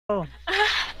Oh.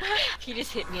 He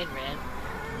just hit me and ran.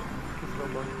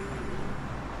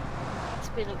 This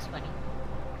bit looks funny.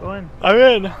 Go in. I'm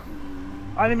in.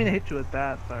 I didn't mean to hit you with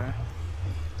that, sorry.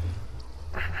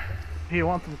 Here, you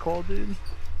want some coal, dude?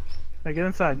 Hey, get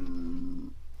inside.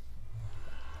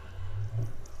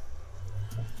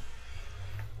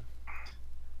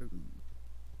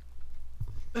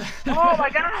 Oh my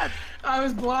god! I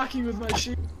was blocking with my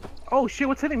shield. Oh shit,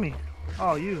 what's hitting me?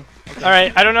 Oh, you. Okay.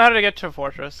 Alright, I don't know how to get to a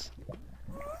fortress.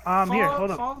 Here,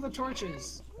 hold up. Follow the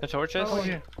torches. The torches? Oh,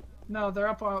 here. No, they're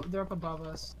up above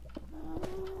us.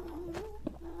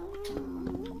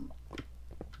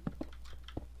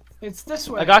 It's this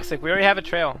way. Agoxic, we already have a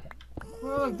trail.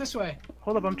 Well, look, this way.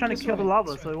 Hold up, I'm trying to kill the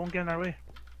lava so it won't get in our way.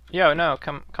 Yo, no,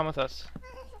 come with us.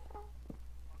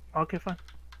 Okay, fine.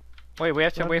 Wait, we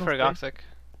have to wait for Agoxic.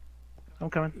 I'm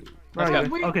coming. Let's Where are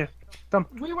go. you? Okay. Done.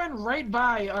 We went right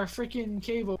by our freaking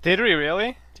cable. Did we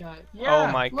really? Yeah,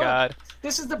 Oh my look, god.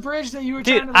 This is the bridge that you were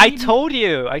Dude, trying to I lead me- told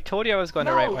you! I told you I was going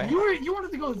the right way. you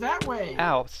wanted to go that way.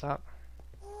 Ow, stop.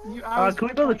 Can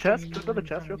we build a chest? Can we build a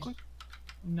chest real quick?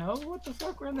 No, what the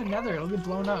fuck? We're in the nether. It'll get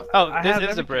blown up. Oh, I this have is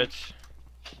a everything. bridge.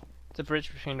 It's a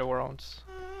bridge between the worlds.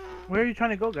 Where are you trying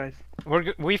to go, guys?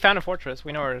 We found a fortress.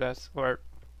 We know where it is. Or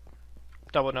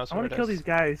Double knows I where want it to kill is. these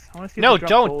guys. I want to see if No, they drop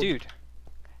don't, gold. dude.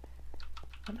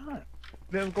 Why not?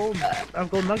 They have gold. I have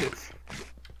gold nuggets.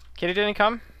 Kitty didn't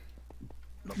come?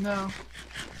 No.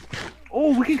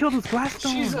 Oh, we can kill those glass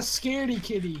stones. She's a scaredy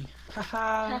kitty.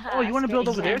 Haha. Oh, you want to build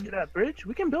over there Scaredy to that bridge?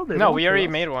 We can build it. No, Don't we kill already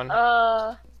us. made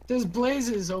one. There's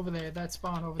blazes over there that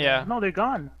spawn over Yeah. there. No, they're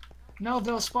gone. No,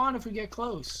 they'll spawn if we get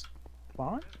close.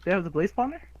 Spawn? They have the blaze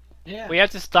spawner? Yeah. We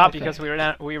had to stop Okay. because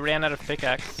we ran out of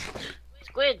pickaxe.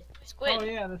 Squid. Oh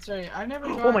yeah, that's right. I never.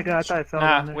 Oh my god, I thought I fell down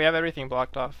Nah, there. we have everything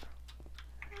blocked off.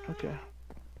 Okay.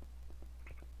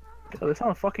 Oh, they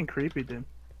sound fucking creepy, dude.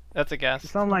 That's a They guess.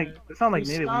 sound like We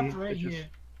native. stopped right here.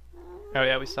 Oh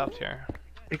yeah, we stopped here.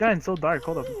 It got in so dark.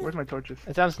 Hold up. Where's my torches?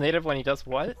 It sounds native when he does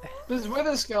what? There's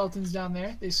wither skeletons down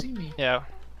there. They see me. Yeah.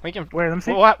 We can. Where? Let me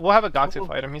see. We'll have a Goxu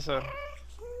fight him. He's a.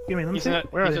 Give me. Let me He's see. an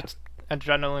Where are he's they?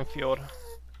 adrenaline fueled.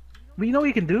 Well, you know what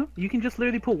you can do? You can just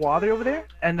literally put water over there,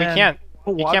 and We then can't.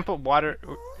 put You water. can't put water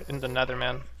in the nether,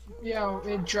 man. Yeah,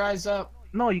 it dries up.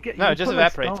 No, you get. No, you it just put, like,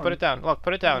 evaporates. stone. Put it down. Look,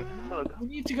 put it down. Look, We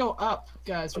need to go up,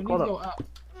 guys. We need Hold to up. go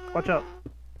up. watch out.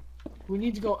 We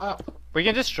need to go up. We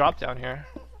can just drop down here.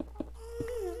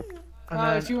 And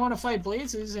then, If you want to fight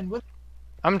blazes and with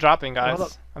I'm dropping, guys.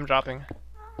 Hold up. I'm dropping.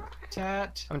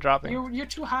 Tat. I'm dropping. You're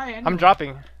too high. Anyway. I'm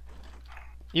dropping.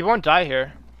 You won't die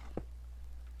here.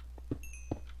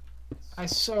 I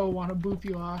so want to boop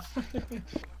you off.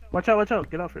 watch out! Watch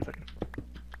out! Get out for a second.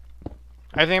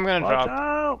 I think I'm gonna Watch drop.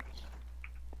 out!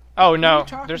 Oh are no, you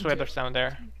talking there's to? withers down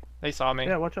there. They saw me.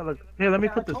 Yeah, watch out! Look. Here, let me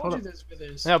Yeah, put this. I Hold told up. you there's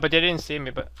withers. No, but they didn't see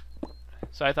me. But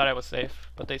so I thought I was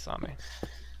safe, but they saw me.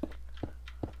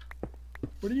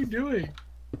 What are you doing?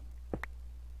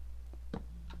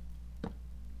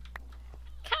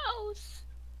 Cows.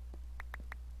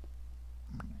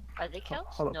 Are they cows?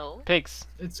 hold up. No. Pigs.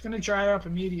 It's gonna dry up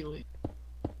immediately.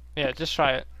 Yeah, just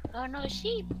try it. Oh no,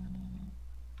 sheep.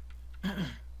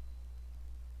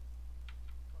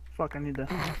 Fuck! I need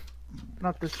that.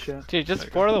 Not this shit. Dude, just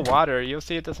pour the water. You'll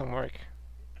see it doesn't work.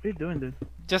 What are you doing, dude?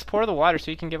 Just pour the water so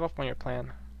you can give up on your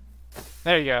plan.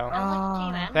 There you go.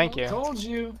 Thank you. Told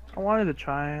you. I wanted to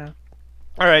try it.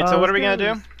 Alright, so what let's are we gonna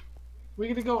do do? We're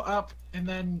gonna go up and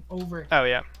then over. Oh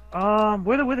yeah.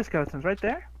 Where the wither skeletons? Right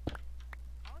there.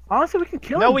 Honestly, we can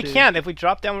kill No, them, we dude. can't. If we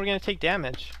drop down, we're gonna take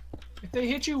damage. If they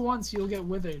hit you once, you'll get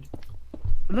withered.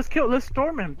 Let's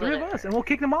storm him. Three of Wither. us, and we'll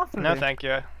kick them off. From No, there. thank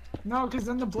you. No, because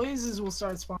then the blazes will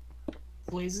start spawning.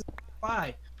 Blazes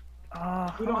fly. We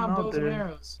I don't have bows and dude.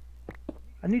 arrows.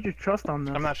 I need your trust on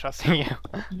this. I'm not trusting you.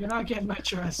 You're not getting my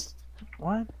trust.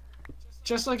 What?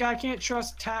 Just like I can't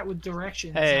trust Tat with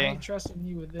directions. Hey. I'm not trusting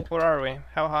you with it. Where are we?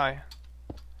 How high?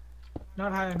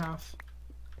 Not high enough.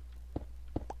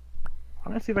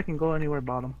 I'm gonna see if I can go anywhere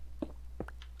bottom.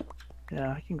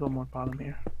 Yeah, I can go more bottom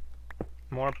here.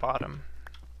 More bottom.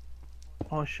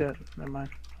 Oh shit, never mind.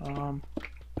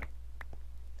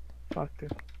 Fuck,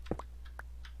 dude.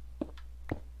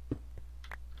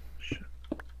 Shit.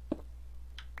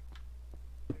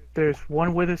 There's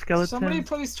one wither skeleton. Somebody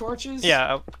place torches. Yeah,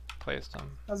 I'll place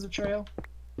them. As a trail.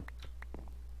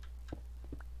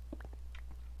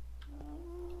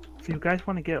 If you guys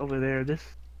want to get over there, this.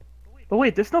 Oh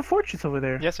wait, there's no fortress over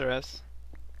there. Yes, there is.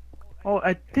 Oh,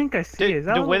 I think I see. Is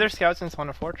that The what- wither skeletons want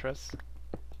a fortress.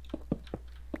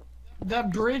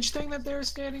 That bridge thing that they were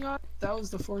standing on, that was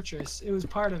the fortress. It was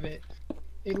part of it.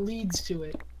 It leads to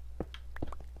it.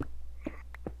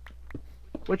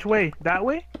 Which way? That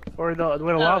way? or the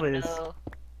where the lava is. no.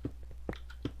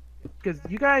 Because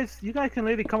you guys can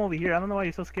literally come over here. I don't know why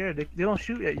you're so scared. They don't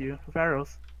shoot at you with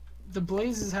arrows. The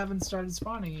blazes haven't started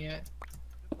spawning yet.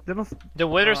 They don't. The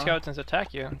wither skeletons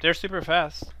attack you. They're super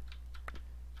fast.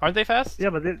 Aren't they fast?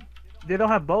 Yeah, but they don't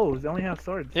have bows. They only have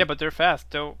swords. Yeah, but they're fast.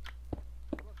 Don't.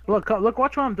 Look,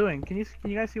 watch what I'm doing. Can you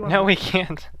guys see what? No, I'm we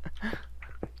can't.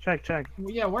 Check.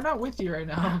 Yeah, we're not with you right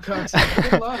now, cuz.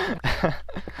 Good luck.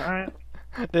 All right.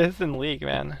 This is in League,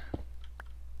 man.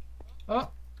 Oh,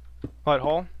 What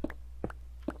hole?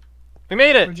 We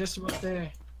made we're it. just about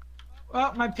there.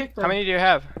 Oh, my pick broke. How many do you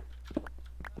have?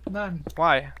 None.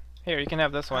 Why? Here, you can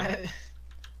have this one.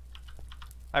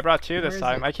 I brought two Where this is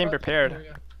time. it? I came Oh, there prepared. we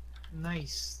go.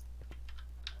 Nice.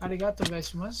 Arigato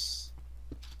gozaimasu.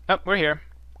 Oh, we're here.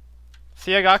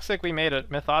 See, Agoxic, we made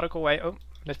it. Methodical way. Oh,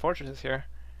 the fortress is here.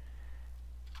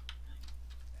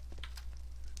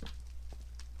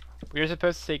 We were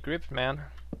supposed to stay grouped, man.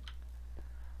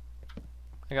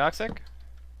 Agoxic?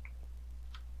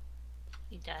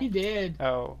 He died. He did.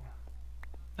 Oh.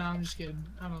 No, I'm just kidding.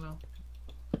 I don't know.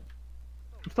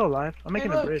 I'm still alive. I'm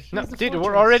making Hey, a look. bridge. No, Here's the dude, we're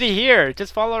fortress. already here.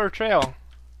 Just follow our trail.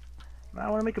 I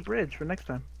want to make a bridge for next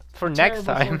time. For next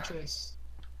Terrible time. fortress.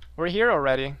 We're here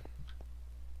already.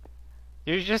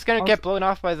 You're just gonna get blown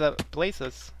off by the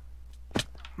blazes.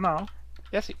 No.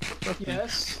 Yes,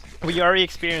 Yes. we already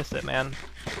experienced it, man.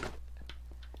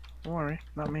 Don't worry.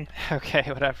 Not me. Okay,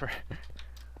 whatever.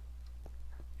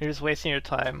 You're just wasting your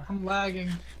time. I'm lagging.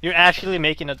 You're actually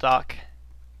making a dock.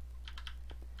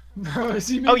 Bro, is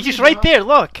he Oh, making he's it right up? there,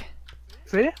 look!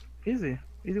 See? Easy.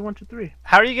 Easy 1, 2, 3.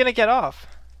 How are you gonna get off?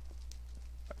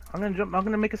 I'm gonna jump. I'm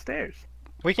gonna make a stairs.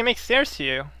 We can make stairs to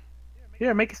you.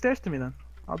 Here, make a stairs to me then.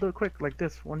 I'll do it quick, like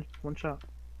this. One shot.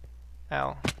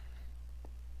 Ow.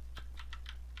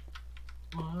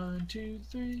 1, 2,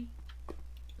 3.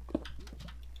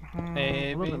 A,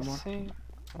 A B, little bit more. C.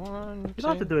 1, You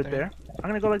don't have to do it there. I'm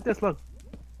gonna go like this. Look.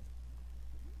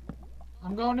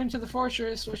 I'm going into the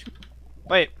fortress. Which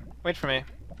Wait for me.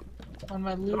 on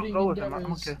my Don't looting go with them. I'm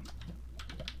endeavors. okay.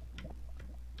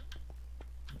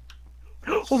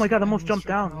 Oh my god! I almost I'm jumped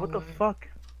stripping down. all What the the way. fuck?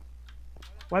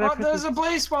 Why did I Oh, press there's this? a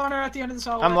blaze spawner at the end of this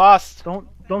hallway. I'm lost.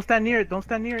 Don't stand near it. Don't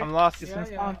stand near it. I'm lost. It's Yeah, gonna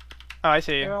yeah. spawn. Oh, I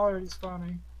see They're you. already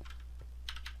spawning.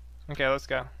 Okay, let's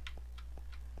go.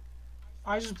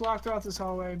 I just blocked out this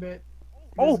hallway a bit.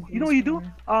 Oh, There's a you know what you do?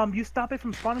 spawner. You stop it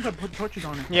from spawning by putting torches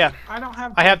on it. Yeah, I don't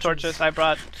have. I have torches. I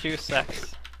brought 2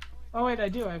 stacks. Oh wait, I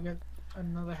do. I've got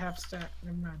another half stack.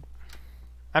 Never mind.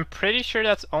 I'm pretty sure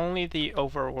that's only the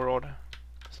overworld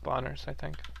spawners, I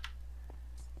think.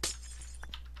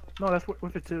 No, that's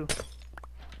with it too.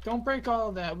 Don't break all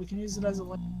of that. We can use it as a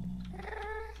link.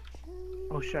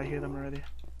 Oh shit! I hear them already.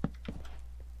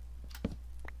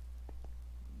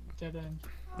 Dead end.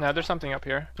 No, there's something up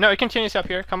here. No, it continues up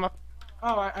here. Come up.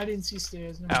 Oh, I didn't see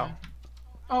stairs. Never Ow. mind.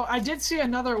 Oh, I did see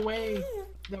another way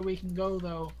that we can go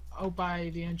though, out by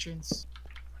the entrance.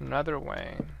 Another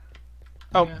way.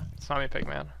 Oh, Yeah, it's not me,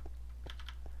 Pigman.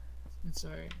 it's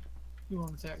alright. He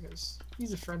won't attack us.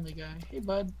 He's a friendly guy. Hey,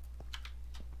 bud.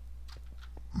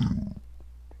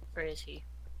 Where is he?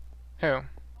 Who?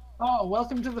 Oh,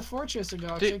 welcome to the fortress, Dude,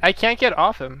 Agoxic. I can't get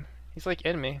off him. He's like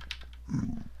in me.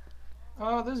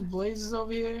 Oh, there's blazes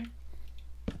over here.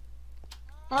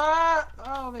 Ah!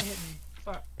 Oh, they hit me.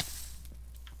 Fuck.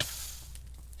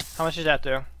 How much did that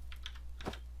do?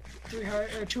 3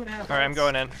 heart or 2.5. Alright, I'm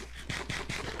going in.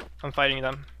 I'm fighting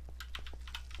them.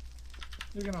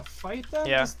 You're gonna fight them?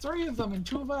 Yeah. There's 3 of them and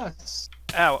 2 of us.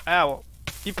 Ow, ow.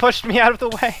 You pushed me out of the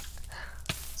way.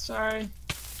 Sorry.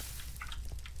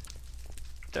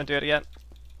 Don't do it again.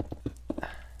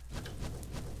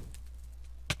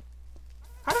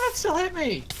 How did that still hit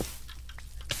me?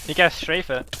 You gotta strafe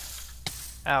it.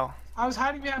 Ow. I was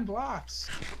hiding behind blocks.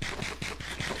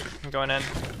 I'm going in.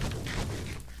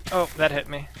 Oh, that hit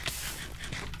me.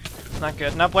 Not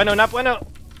good. Not bueno, not bueno!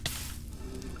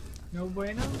 No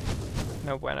bueno.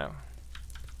 No bueno.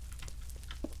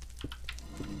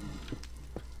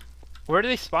 Where are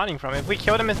they spawning from? If we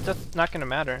killed him, it's just not gonna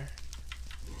matter.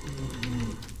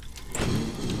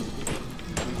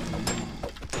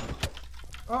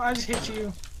 Oh, I just hit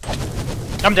you.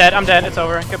 I'm dead, it's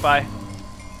over. Goodbye.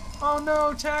 Oh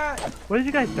no, Tat! Where did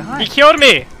you guys die? You killed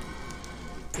me!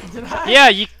 Did I? Yeah,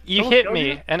 you Don't hit kill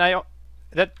me, you? and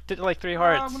that did like 3 Oh,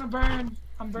 hearts. I'm gonna burn.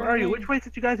 I'm burning. Where are you? Which way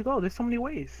did you guys go? There's so many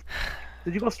ways.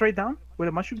 Did you go straight down where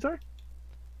the mushrooms are?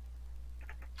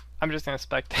 I'm just gonna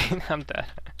spectate. I'm dead.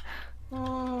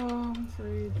 Oh, I'm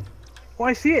afraid. Oh,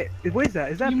 I see it. What is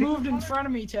that? Is that You pink? moved in front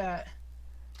of me, Tat.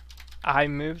 I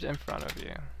moved in front of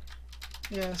you.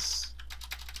 Yes.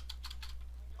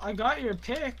 I got your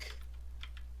pick.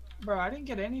 Bro, I didn't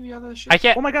get any of the other shit. I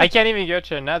can't. Oh my God. I can't even go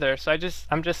to another. So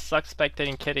I'm just stuck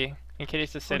spectating Kitty, and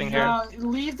Kitty's just sitting here.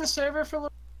 Leave the server for a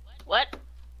little What?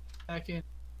 second.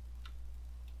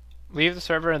 Leave the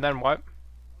server and then what?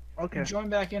 Okay. Join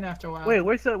back in after a while. Wait,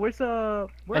 where And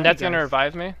are that's you gonna guys?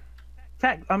 revive me.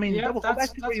 Tag. I mean, Yeah, double go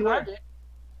back to where you what I were. did.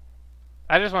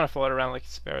 I just want to float around like a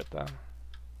spirit though.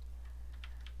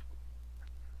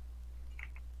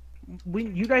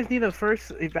 You guys need to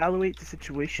first evaluate the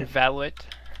situation. Evaluate.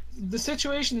 The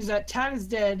situation is that Tad is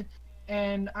dead,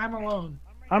 and I'm alone.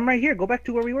 I'm right here. Go back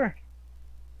to where we were.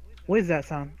 What is that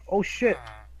sound? Oh shit.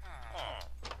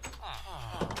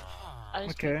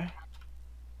 Okay.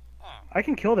 I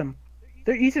can kill them.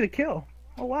 They're easy to kill.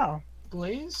 Oh wow.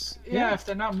 Blaze? Yeah, Yeah. if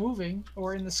they're not moving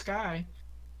or in the sky.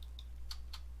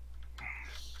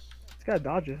 It's gotta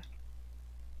dodge it.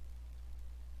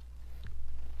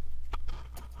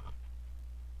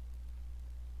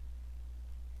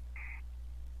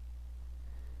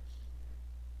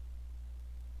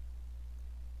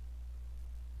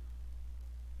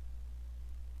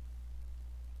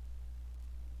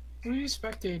 Who are you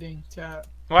spectating, Tad?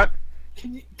 What?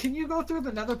 Can you go through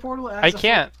the nether portal as I a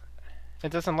can't.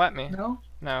 It doesn't let me. No?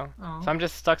 No. Oh. So I'm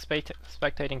just stuck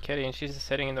spectating Kitty, and she's just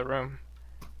sitting in the room,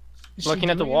 Is she looking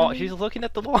at the doing wall. anything? She's looking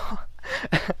at the wall.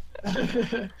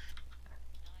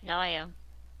 Now I am.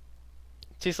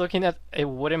 She's looking at a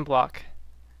wooden block.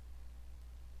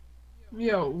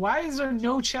 Yo, why is there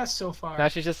no chest so far? Now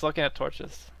she's just looking at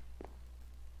torches.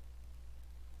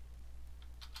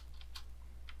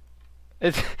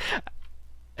 It's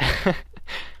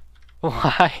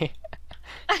why?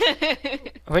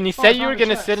 When you Oh, said I you were found a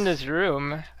gonna sit in chest. this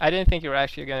room, I didn't think you were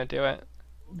actually gonna do it.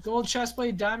 Gold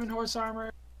chestplate, diamond horse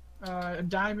armor,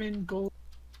 diamond, gold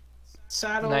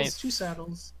saddles, Nice. 2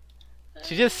 saddles.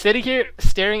 She's just sitting here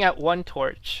staring at one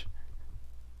torch.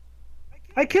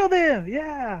 I killed him.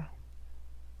 Yeah.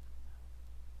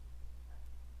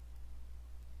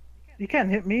 You can't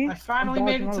hit me. I finally I'm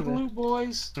made dodging it all to of the loot,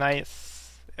 boys. Nice.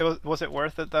 Was it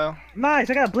worth it though? Nice.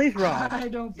 I got a blaze rod. I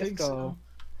don't Let's think go. so.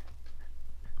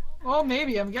 Well,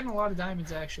 maybe. I'm getting a lot of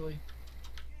diamonds, actually.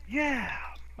 Yeah.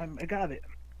 I got it.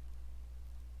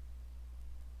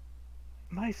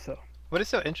 Nice though. What is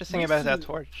so interesting about that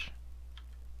torch?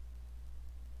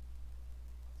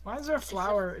 Why is there a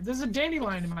flower? There's a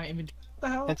dandelion in my inventory. What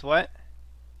the hell? It's what?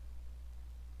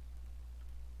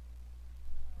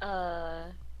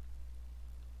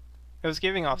 It was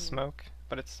giving off smoke,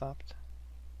 but it stopped.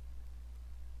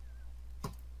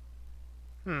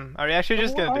 Are we actually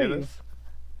just Where gonna are do you? this?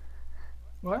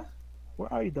 What?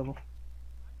 Where are you, Double?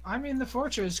 I'm in the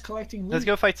fortress collecting loot. Let's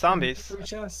go fight zombies. 3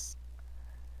 chests.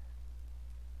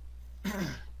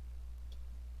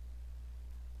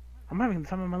 I'm having the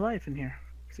time of my life in here.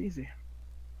 It's easy.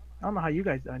 I don't know how you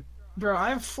guys died. Bro, I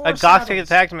have 4 A Goxic saddles.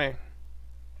 attacked me.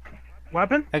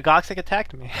 Weapon? A Goxic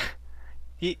attacked me.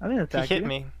 He I didn't attack hit you.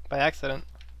 me by accident.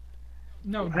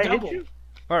 No, I hit double. you.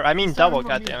 Or I mean It's not double,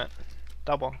 even on me. goddammit.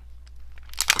 Double.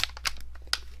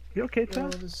 You okay, Bro,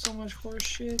 Tom? there's so much horse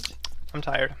shit. I'm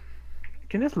tired.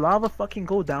 Can this lava fucking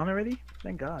go down already?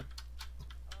 Thank God.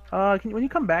 When you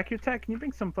come back here, Tech, can you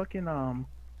bring some fucking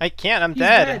I can't, I'm He's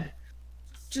dead.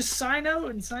 Just sign out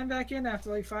and sign back in after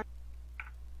like 5.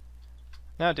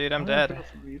 No dude, I'm gonna dead. throw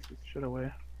some useless shit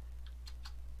away.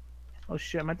 Oh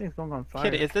shit, my thing's going on fire.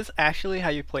 Kid, is this actually how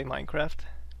you play Minecraft?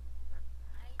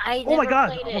 I Oh my never God!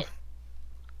 played it. Almost.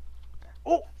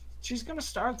 Oh! She's gonna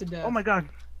starve to death. Oh my God!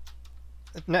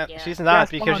 No, Yeah. she's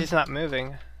not Yeah, because spawn. she's not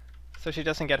moving. So she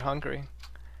doesn't get hungry.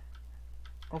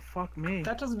 Oh fuck me!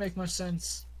 That doesn't make much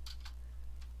sense.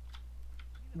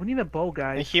 We need a bow,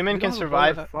 guys. A human We can don't have a bow,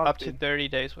 survive that's fucked, up to dude. 30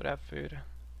 days without food.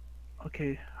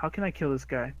 Okay, how can I kill this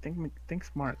guy? Think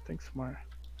smart. Think smart.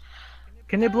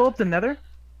 Can they blow up the Nether?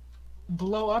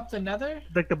 Blow up the nether?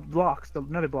 Like the blocks, the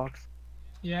Nether blocks.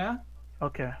 Yeah.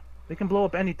 Okay. They can blow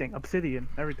up anything, obsidian,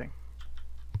 everything.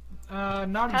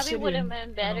 Not Probably obsidian. would have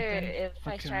been better think. if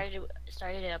I Okay.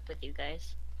 started it up with you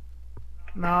guys.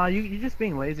 Nah, you're just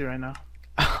being lazy right now.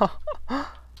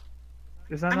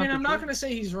 Is that I not mean, the I'm not truth? gonna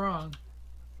say he's wrong.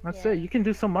 That's Yeah. it. You can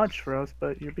do so much for us,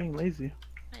 but you're being lazy.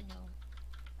 I know.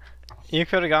 You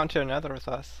could have gone to another with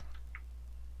us.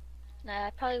 Nah, I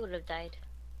probably would have died.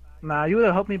 Nah, you would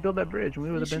have helped me build that bridge, and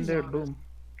we would have been She's there. on it. Boom.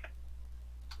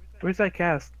 Where's that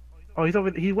cast? Oh, he's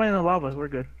over. He went in the lava. We're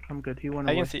good. I'm good. He went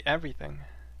I away. can see everything.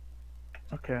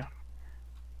 Okay.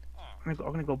 I'm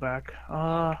gonna go back.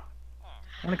 I'm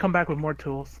gonna come back with more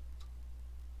tools.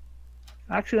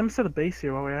 Actually, let me set a base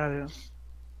here while we're at it.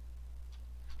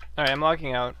 Alright, I'm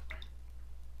logging out.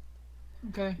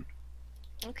 Okay.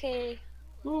 Okay.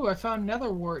 Ooh, I found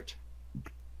nether wart.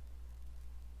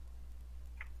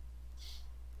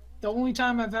 The only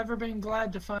time I've ever been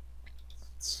glad to find.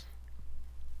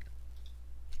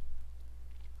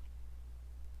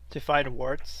 To find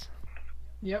warts.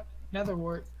 Yep, nether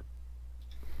wart.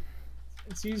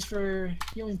 It's used for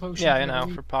healing potions. Yeah, I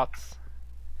know, for pots.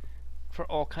 For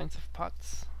all kinds of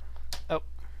pots. Oh.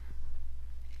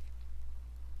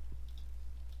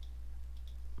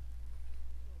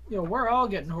 Yo, we're all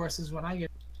getting horses when I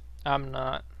get. I'm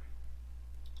not.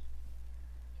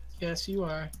 Yes, you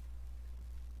are.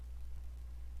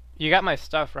 You got my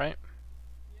stuff, right?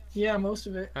 Yeah, most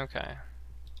of it. Okay.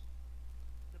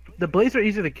 The blades are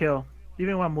easy to kill,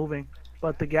 even while moving.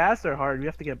 But the gas are hard. You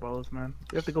have to get bows, man.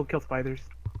 You have to go kill spiders.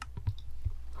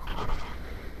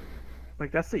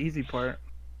 Like, that's the easy part.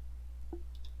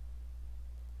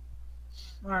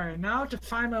 Alright, now to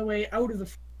find my way out of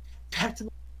the. Back to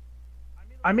the.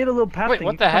 I made a little path Wait, thing.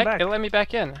 what You the can come heck? back. It let me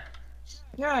back in.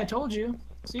 Yeah, I told you.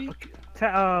 See?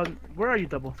 Where are you,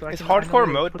 Double? So Is I know where hardcore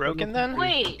to mode put the broken little then?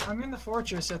 Wait. I'm in the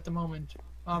fortress at the moment,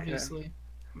 obviously.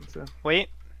 So, Wait.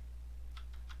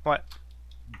 What?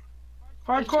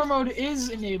 Hardcore mode is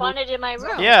enabled. Spawned it in my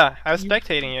room. Yeah, I was You-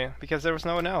 spectating you because there was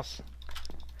no one else.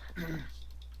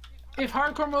 If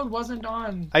hardcore mode wasn't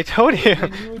on, I told you.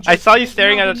 then you would I just- saw you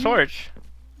staring no, at a then torch.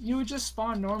 You would just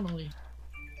spawn normally.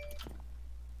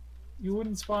 You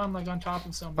wouldn't spawn like on top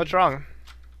of somebody. What's wrong?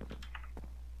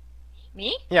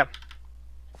 Me? Yeah.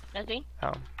 Nothing.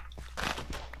 Oh.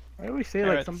 I always say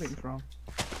Carrots. like something's wrong.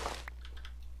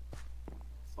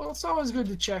 Well, it's always good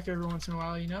to check every once in a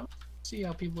while, you know? See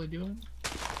how people are doing.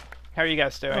 How are you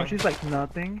guys doing? Oh, she's like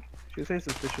nothing. She says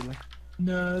suspiciously.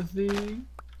 Nothing.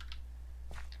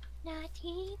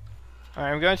 Nothing.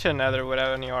 Alright, I'm going to another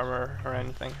without any armor or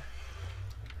anything.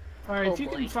 Alright, Oh, if you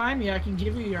boy. can find me, I can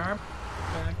give you your arm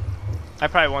back. I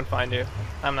probably won't find you.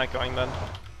 I'm not going then.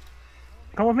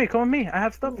 Come with me. Come with me. I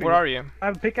have stuff for Where you. are you? I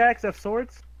have a pickaxe. I have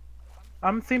swords.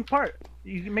 I'm the same part.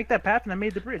 You can make that path, and I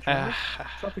made the bridge. Remember?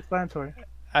 Self-explanatory.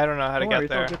 I don't know how to Don't worry, get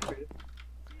there. it's all good for you.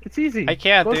 It's easy. I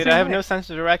can't, Go dude. same I have way. no sense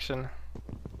of direction.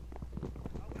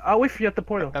 I'll wait for you at the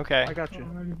portal. Okay. I got you.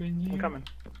 Already been here. I'm coming.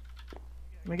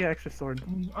 Let me get an extra sword.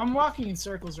 I'm walking in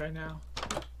circles right now.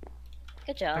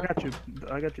 Good I job. got you.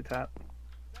 I got you, Tap.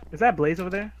 Is that Blaze over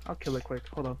there? I'll kill it quick.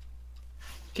 Hold on.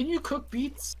 Can you cook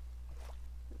beets?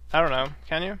 I don't know.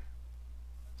 Can you?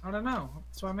 I don't know.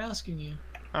 That's why I'm asking you.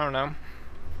 I don't know.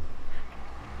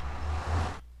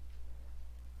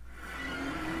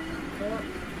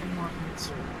 I'm walking in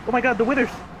circles. Oh my god, the withers!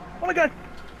 Oh my god!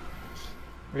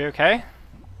 Are you okay?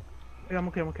 Yeah, I'm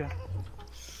okay. I'm okay.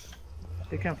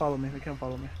 They can't follow me. They can't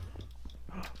follow me.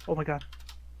 Oh my god.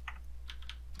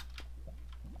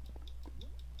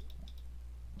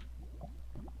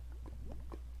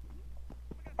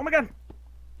 Oh my god!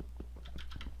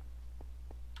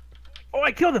 Oh,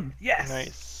 I killed him! Yes!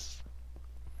 Nice.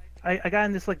 I got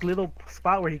in this like little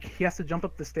spot where he has to jump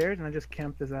up the stairs, and I just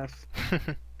camped his ass.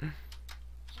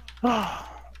 Oh,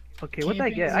 okay, what'd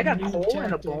I Camping get? is I a got new coal and a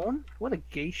tactic. bone? What a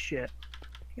gay shit.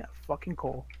 Yeah, fucking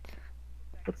coal.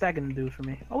 What's that gonna do for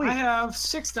me? Oh I wait, have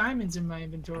 6 diamonds in my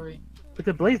inventory. but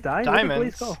did Blaze die? Where did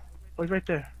Blaze Diamonds? go? Oh, he's right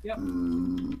there. Yep.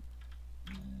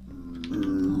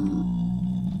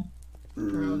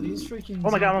 Bro, these freaking. Oh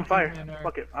my god, I'm on zombie fire. men are-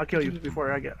 Fuck it, I'll kill you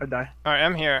before I die. Alright,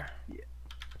 I'm here.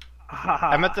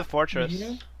 I'm at the fortress. You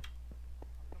here?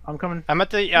 I'm coming. I'm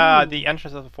at Ooh. the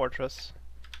entrance of the fortress.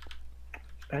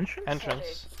 Entrance?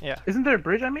 Entrance. Yeah. Isn't there a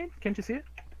bridge? I mean, can't you see it?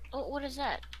 Oh, what is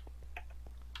that?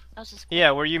 That was just.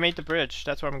 Yeah, where you made the bridge.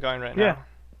 That's where I'm going right Yeah. now.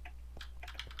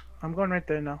 I'm going right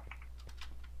there now.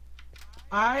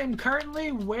 I'm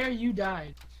currently where you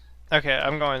died. Okay,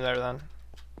 I'm going there then.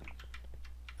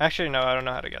 Actually, no, I don't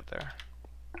know how to get there.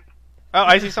 Oh,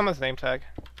 I see someone's name tag.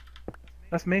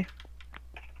 That's me.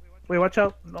 Wait, watch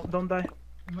out! No, don't die.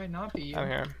 It might not be you. I'm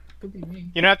here. Could be me.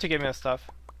 You don't have to give me the stuff.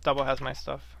 Double has my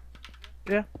stuff.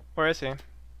 Yeah. Where is he?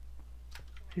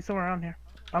 He's somewhere around here.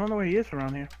 I don't know where he is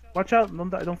around here. Watch out! Don't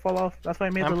die! Don't fall off. That's why I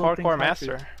made I'm the little thing. hardcore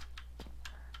master.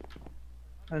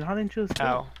 And how didn't you escape?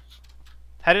 Ow.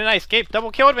 How did I escape?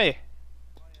 Double killed me!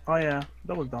 Oh yeah,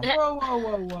 that was dumb. Whoa, whoa,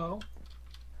 whoa, whoa.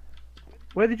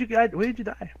 Where did you die? Where did you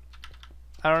die?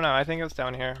 I don't know, I think it was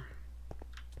down here.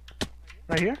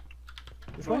 Right here?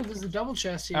 This Oh, way? there's a double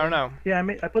chest here. I don't know. Yeah,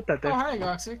 I put that Oh, there. hi,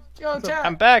 Goxic. Yo, What's up? Tap.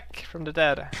 I'm back from the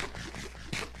dead.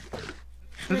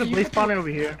 There's a you blaze put the- spawner over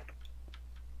here.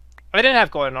 I didn't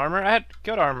have golden armor, I had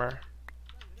good armor.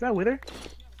 Is that wither?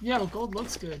 Yeah, but gold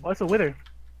looks good. Oh, it's a wither.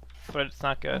 But it's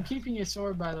not I'm good. keeping your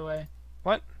sword, by the way.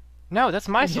 No, that's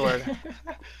my sword.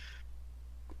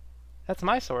 That's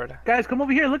my sword. Guys, come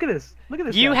over here. Look at this. Look at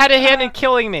this. You guy. had a hand in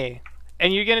killing me!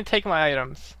 And you're gonna take my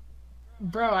items.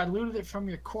 Bro, I looted it from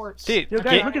your corpse. Dude, Yo, I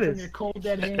guys, got look it at from this. your cold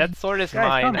dead hand. that sword is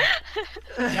Guys, mine.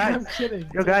 come. I'm kidding.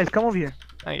 Yo, guys, come over here.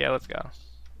 Okay, let's go.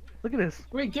 Look at this.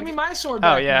 Wait, give me my sword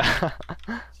Oh back. yeah.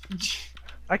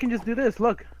 I can just do this.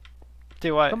 Look.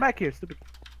 Do what? Come back here, stupid.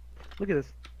 Look at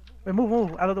this. Wait,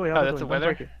 move, out of the way. Out Oh, of that's the a way. Don't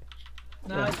wither? break it.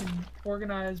 Now I can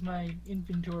organize my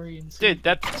inventory and see. Dude,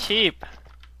 that's cheap.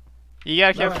 You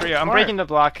gotta No, care for you. I'm smart. breaking the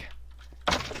block.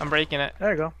 I'm breaking it.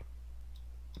 There you go.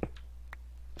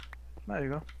 There you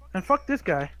go. And fuck this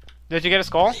guy. Did you get a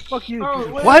skull? Fuck you. Oh, piece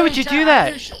of wait, Why wait, would you Chad, do I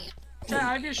that? have your Chad,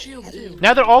 I have your shield too.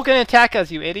 Now they're all gonna attack us,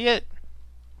 you idiot.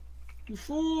 You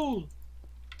fool!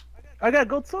 I got a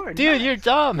gold sword. Dude, Nice. you're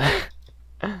dumb.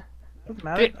 Doesn't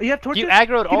matter. Dude, You have torches? You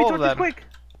aggroed Give me all of torches them. quick.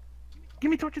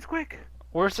 Give me torches quick.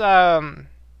 Where's Oh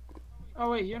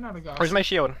wait, you're not a ghost. where's my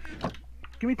shield?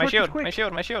 Give me My torches shield, quick. my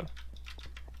shield, my shield.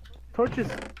 Torches.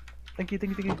 Thank you.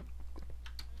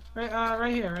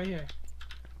 Right here, right here.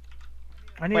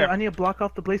 I need Where? I need to block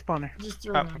off the blaze spawner. Just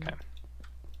throw Oh, it on okay. me.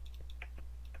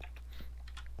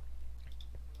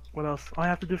 What else? Oh, I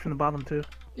have to do it from the bottom too.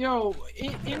 Yo,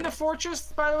 in the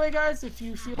fortress, by the way, guys, if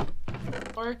you feel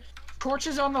or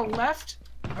torches on the left.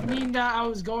 I mean that I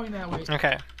was going that way.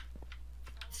 Okay.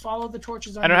 Follow the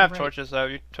torches on I don't your have right. torches though.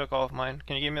 You took all of mine.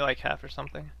 Can you give me like half or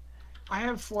something? I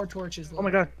have 4 torches. Oh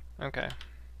my god. Okay.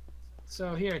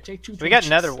 So here, take 2 torches. We got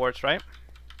nether warts, right?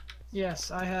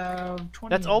 Yes, I have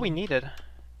 20. That's of all we them. needed.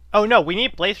 Oh no, we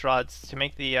need blaze rods to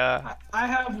make the I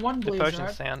have 1 blaze potion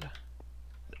rod. sand.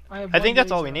 I I think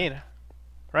that's all we need.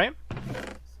 Right?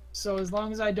 So as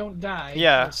long as I don't die,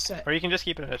 Yeah. we're set. Or you can just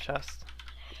keep it in a chest.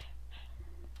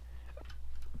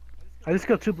 I just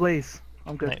got 2 blaze.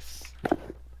 I'm good. Nice.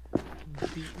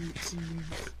 Beetroot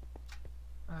seeds.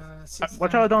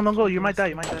 Watch out! Don't go. You might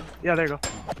die. Yeah, there you go.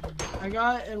 I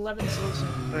got 11 silver.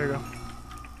 There you go.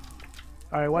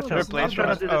 All right, watch Oh, out. there's I'm blaze trying to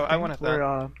rods. do Oh, this I thing wanted where,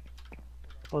 that.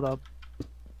 Hold up.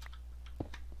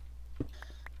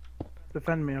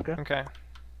 Defend me, okay? Okay.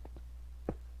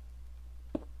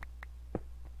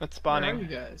 It's Where are you spawning.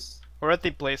 guys? We're at the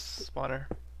blaze spawner.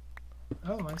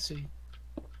 Oh, I see.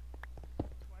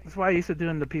 That's why I used to do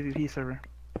in the PvP server.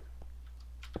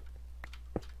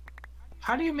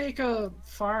 How do you make a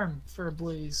farm for a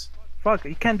blaze? Fuck,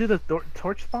 you can't do the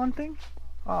torch spawn thing?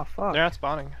 Oh, fuck. They're not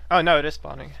spawning. Oh no, it is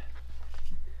spawning.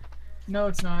 No,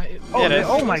 it's not. Oh, it is.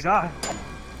 oh my god.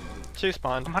 2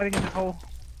 spawned. I'm hiding in this hole.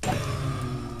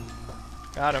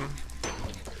 Got him.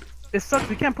 It sucks.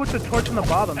 We can't put the torch in the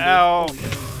bottom. Dude. Ow. Holy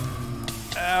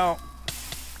shit. Ow.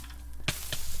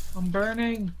 I'm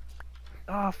burning.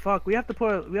 Oh, fuck. We have to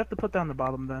put down the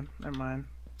bottom then. Never mind.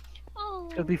 Oh.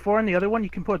 Because before in the other one, you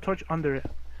can put a torch under it.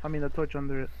 I mean, a torch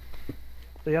under it.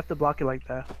 So you have to block it like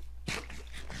that.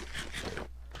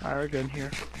 Alright, we're good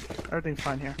here. Everything's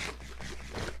fine here.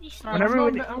 Alright, Whenever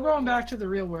we- I'm going back to the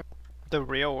real world. The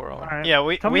real world. Alright. Yeah,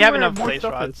 we Tell me have where enough more blaze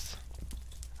stuff rods.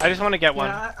 I just want to get one.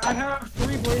 Yeah, I have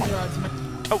 3 blaze rods.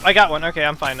 Oh, I got one. Okay,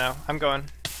 I'm fine now. I'm going.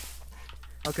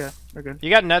 Okay, we're good. You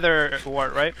got nether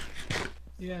wart, right?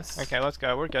 Yes. Okay, let's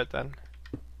go. We're good then.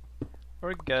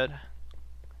 We're good.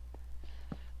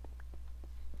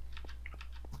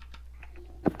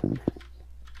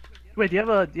 Wait, do you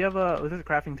have a, this is a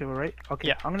crafting table, right? Okay.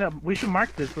 Yeah. We should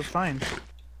mark this with signs.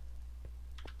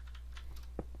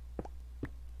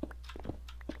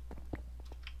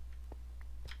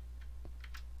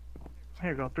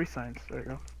 Here you go, 3 signs. There you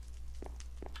go.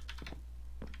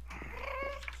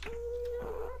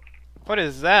 What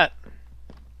is that?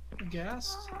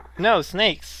 Gas? No,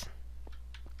 snakes.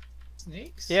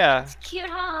 Snakes? Yeah, Cute,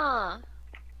 huh?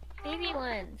 Baby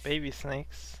ones. baby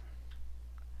snakes.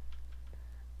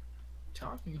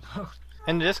 Talking about.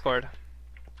 In the Discord.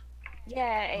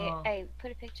 Yeah, Oh. I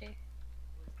put a picture.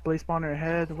 Blaze spawner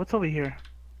ahead. What's over here?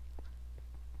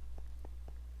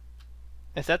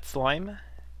 Is that slime?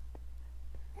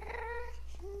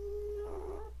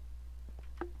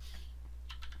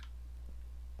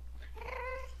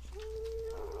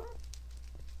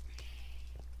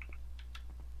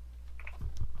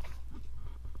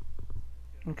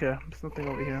 Okay, there's nothing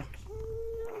over here.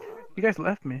 You guys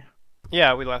left me.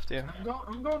 Yeah, we left you.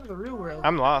 I'm going to the real world.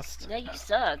 I'm lost. Yeah, you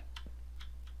suck.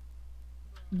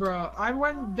 Bro, I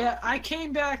went back. I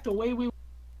came back the way we.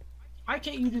 Why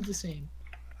can't you do the same?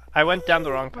 I went down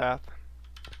the wrong path.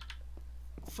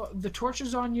 The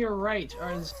torches on your right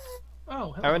are.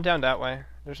 Oh, hello. I went down that way.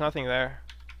 There's nothing there.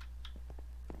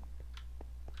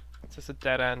 It's just a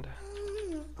dead end.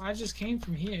 I just came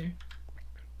from here.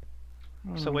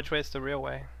 So which way is the real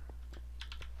way?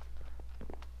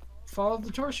 Follow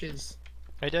the torches.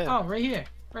 I did. Oh, right here.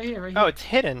 Right here, right here. Oh, it's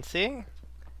hidden, see?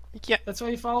 You can't... That's why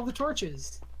you follow the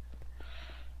torches.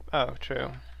 Oh, true.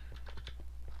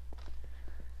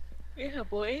 Yeah,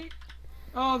 boy.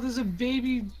 Oh, there's a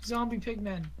baby zombie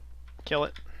pigman. Kill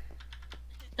it.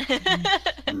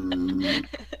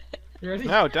 You ready?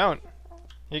 No, don't.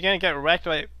 You're gonna get wrecked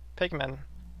by pigmen.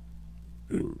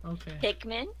 Okay.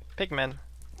 Pikmin? Pigmen.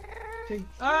 Pig.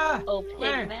 Ah! Oh,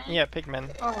 Where? Pigman? Yeah, pigmen.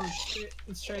 Oh shit!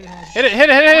 It's straight ahead. Hit it! Hit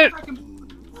it! Hit it!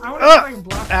 I want to see if I can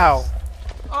block. Ow! This.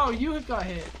 Oh, you got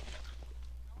hit.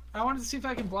 I wanted to see if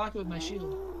I can block it with my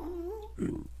shield.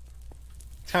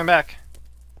 It's coming back.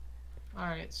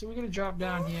 Alright, so we're gonna drop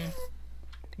down here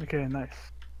Okay, nice.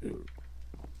 and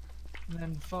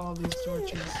then follow these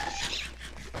torches.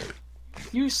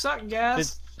 You suck,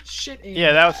 gas. Shit. Aim.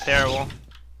 Yeah, that was terrible.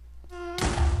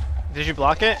 Did you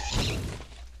block it?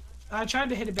 I tried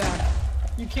to hit it back.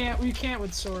 You can't. We can't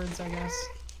with swords, I guess.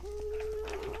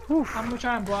 Oof. I'm gonna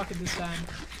try and block it this time.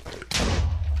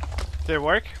 Did it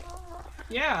work?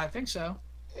 Yeah, I think so.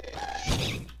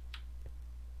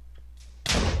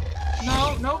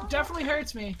 No, nope, definitely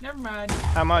hurts me. Never mind.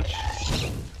 How much?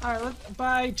 Alright, let's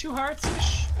buy 2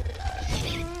 hearts-ish.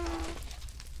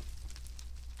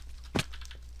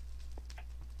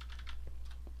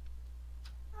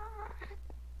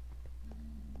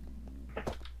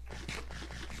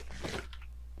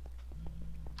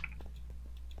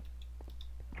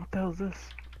 What the hell is this?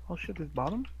 Oh shit, this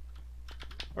bottom?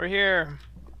 We're here.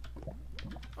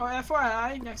 Oh,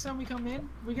 FYI, next time we come in,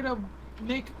 we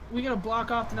gotta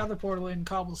block off another portal in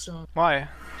cobblestone. Why?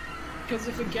 Because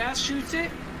if a gas shoots it,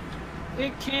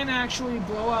 it can actually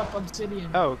blow up obsidian.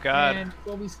 Oh god. And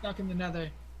we'll be stuck in the nether.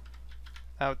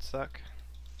 That would suck.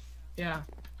 Yeah.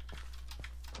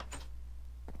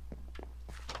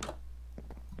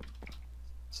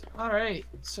 Alright,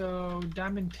 so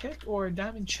diamond pick or a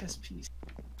diamond chest piece?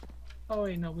 Oh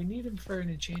wait, no, we need him for an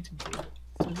enchanting table.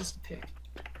 So just a pick.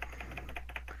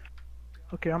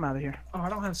 Okay, I'm out of here. Oh, I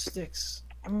don't have sticks.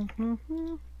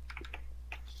 Mm-hmm.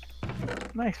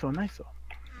 Nice one, nice one.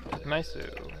 Nice.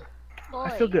 Boy. I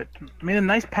feel good. Made a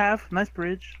nice path, nice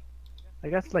bridge. I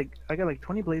got like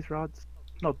 20 blaze rods.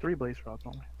 No, 3 blaze rods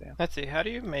only. Damn. Let's see. How do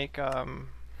you make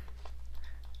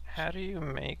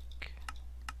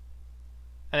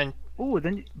And Ooh,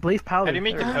 then blaze powder. how do you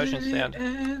make the There. potion stand? You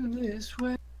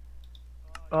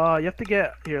have to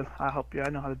get here. I'll help you. I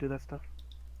know how to do that stuff.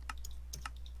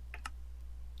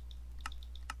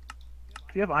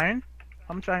 Do you have iron?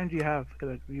 How much iron do you have?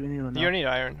 'Cause you need to know. You don't need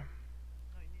iron.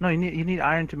 No, you need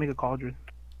iron to make a cauldron.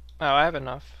 Oh, I have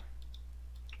enough.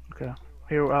 Okay.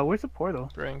 Here, where's the portal?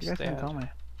 Brewing You guys can tell stand. me.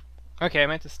 Okay, I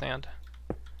meant to stand.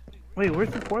 Wait, where's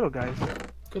the portal, guys?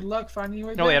 Good luck finding your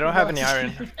way No, wait, I back, don't have any boss.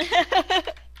 iron.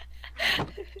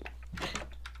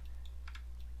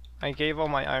 I gave all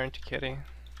my iron to Kitty.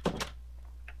 I'm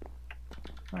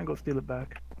gonna go steal it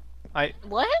back.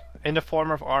 What? In the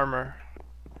form of armor.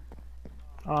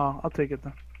 Oh, I'll take it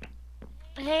then.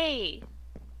 Hey.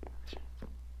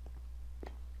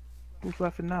 Who's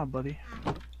laughing now, buddy?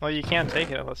 Well, you can't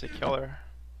take it unless you kill her.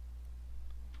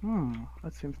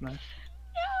 That seems nice.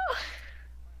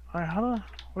 Alright,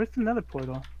 where's the nether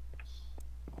portal?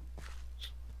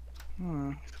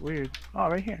 It's weird. Oh,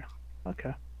 right here.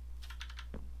 Okay.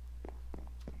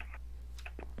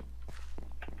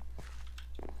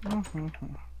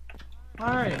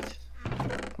 Alright.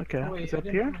 Okay, Oh, wait, it's I up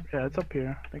didn't here? have- Yeah, it's up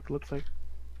here. I think it looks like.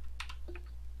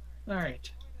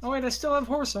 Alright. Oh wait, I still have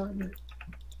horse armor.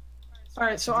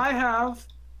 Alright, so I have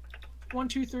 1,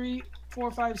 2, 3,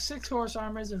 4, 5, 6 horse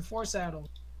armors and 4 saddles.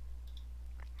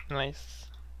 Nice.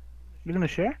 You're gonna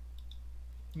share?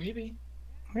 Maybe.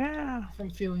 Yeah. If I'm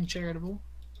feeling charitable.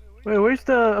 Wait, where's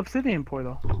the obsidian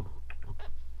portal?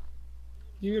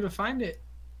 You're gonna find it.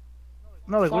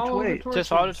 No, like Follow the which way? Just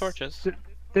follow the torches. torches.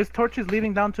 There's torches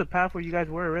leading down to a path where you guys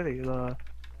were already. The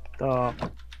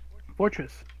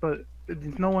fortress. But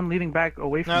there's no one leading back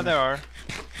away from No, it. there are.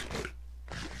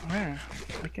 Where?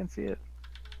 I can't see it.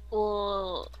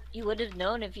 Well, you would have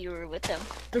known if you were with them.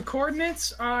 The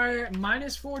coordinates are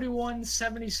 -41,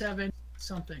 77,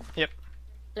 something.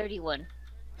 31.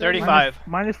 35.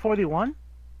 Minus 41?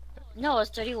 No, it's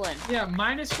 31. Yeah,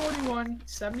 -41,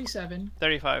 77.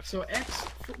 35. So x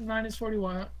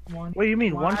 -41. Wait, you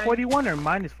mean Y- 141 or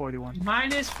minus 41?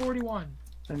 -41.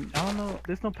 And I don't know.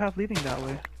 There's no path leading that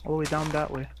way. All the way down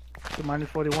that way. To minus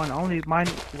 41. Only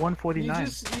minus You 149.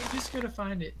 just gotta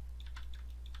find it.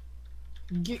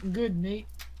 Get good, Nate.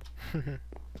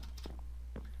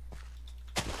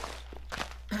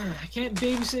 I can't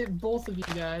babysit both of you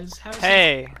guys. Have a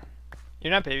Hey!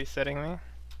 You're not babysitting me.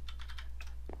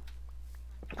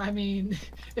 I mean,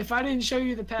 if I didn't show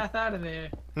you the path out of there.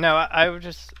 No, I would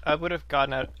have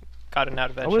gotten out I would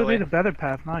have eventually. made a better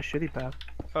path, not a shitty path.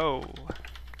 Oh.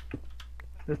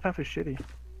 This path is shitty.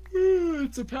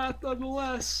 It's a path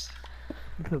nonetheless.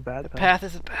 This is a bad The path. path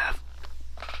is a path.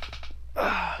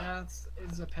 Path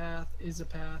is a path is a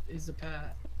path is a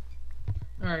path.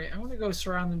 Alright, I'm gonna go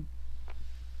surround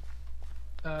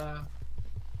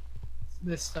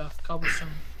this stuff, cobblestone.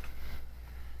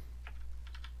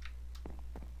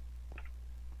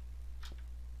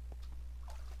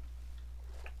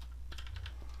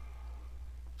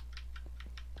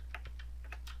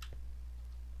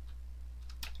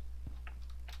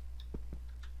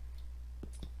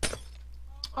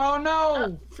 Oh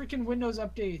no! Freaking Windows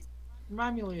update.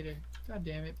 Emulator. God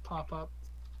damn it, pop up.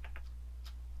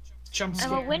 Jump And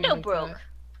scare a me window like broke. that.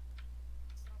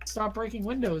 Stop breaking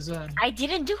windows then. I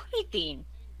didn't do anything.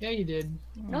 Yeah, you did.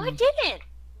 No, I didn't.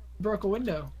 Broke a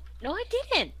window. No, I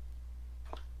didn't.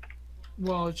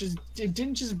 Well, it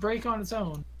didn't just break on its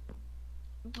own.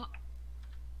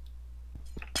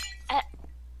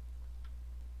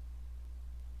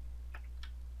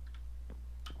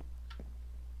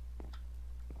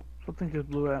 Something just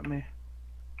blew at me.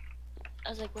 I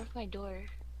was like, where's my door?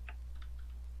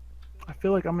 I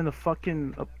feel like I'm in the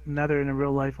fucking nether in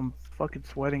real life. I'm fucking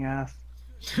sweating ass.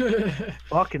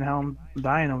 Fucking hell, I'm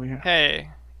dying over here. Hey,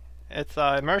 it's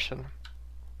immersion.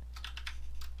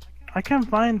 I can't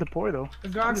find the portal. The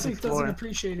Goxic doesn't floor.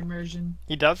 appreciate immersion.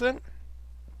 He doesn't?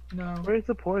 No. Where's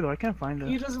the portal? I can't find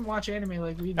He it. doesn't watch anime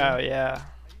like we do. Oh yeah.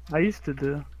 I used to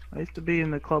do. I used to be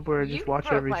in the club where I You just watch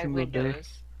broke every my single day. windows.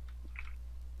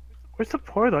 Where's the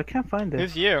portal? I can't find it.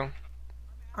 Who's you?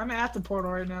 I'm at the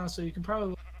portal right now, so you can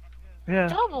probably Yeah.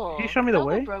 Double. Can you show me the Double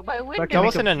way? broke my can windows. That make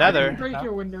wasn't a- another. break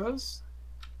your windows.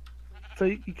 So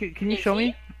can you show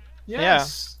me?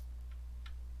 Yes.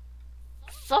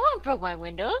 Someone broke my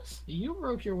windows. You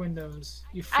broke your windows.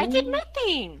 You fool. I did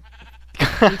nothing.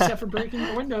 Except for breaking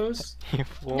your windows. You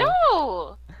fool.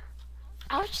 No.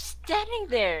 I was just standing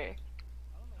there.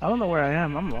 I don't know where I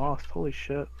am. I'm lost. Holy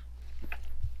shit.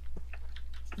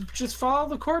 Just follow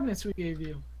the coordinates we gave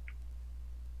you.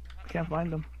 I can't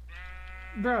find them.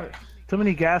 Bro, Too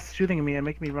many gas shooting at me and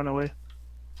making me run away.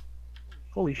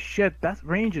 Holy shit, that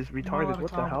range is not a retarded. lot of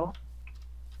What the combo. hell?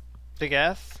 The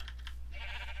gas?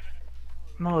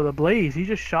 No, the blaze. He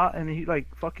just shot and he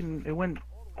like fucking. It went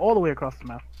all the way across the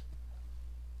map.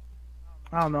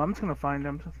 I don't know. I'm just gonna find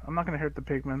them. I'm not gonna hurt the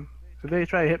pigmen. If they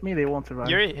try to hit me, they won't survive.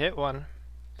 You already hit one.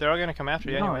 They're all gonna come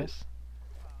after you No. anyways.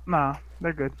 Nah,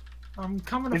 they're good. I'm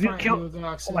coming to If you find kill- you,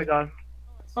 Goxic. Oh my god.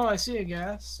 Oh, I see a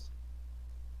gas.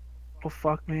 Oh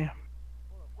fuck me.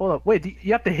 Hold up. Wait,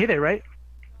 you have to hit it, right?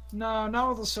 No, not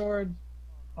with a sword.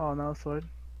 Oh no, sword.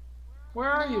 Where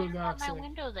are No, you, I got my Goxic?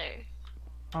 window there.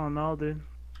 Oh no, dude.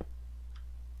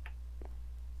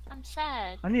 I'm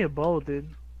sad. I need a bow, dude.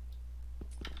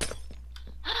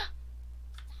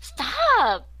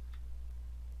 Stop.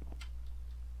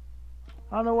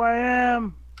 I don't know where I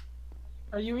am.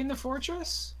 Are you in the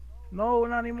fortress? No,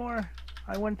 not anymore.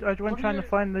 I went What trying are to you-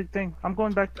 find the thing. I'm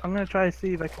going back. I'm gonna try to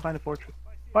see if I can find the fortress.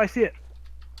 Oh, I see it.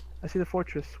 I see the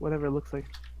fortress. Whatever it looks like.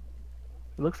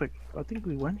 It looks like. I think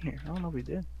we went here. I don't know if we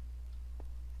did.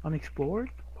 Unexplored.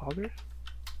 Poggers.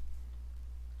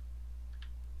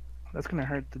 That's gonna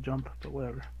hurt to jump, but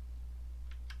whatever.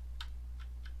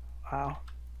 Wow.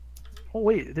 Oh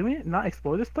wait, did we not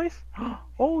explore this place?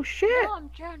 Oh shit! No, I'm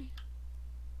drowning.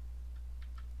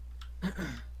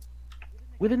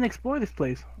 We didn't explore this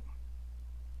place.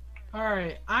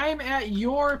 Alright, I'm at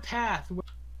your path.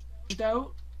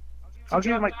 Out. I'll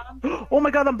give you Drop my. down. Oh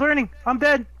my god, I'm burning. I'm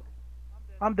dead.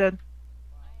 I'm dead.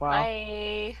 Wow.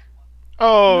 I.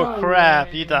 Oh No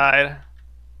crap, way. you died.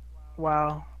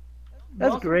 Wow.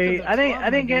 That's Welcome to great. the I didn't. club, I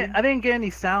didn't dude. get. I didn't get any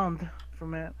sound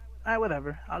from it.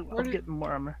 Whatever. I'll Where did- get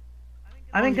more armor.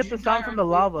 I Oh, didn't get you the sound died- from the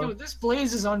lava. Dude, this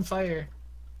blaze is on fire.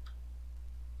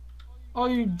 Oh,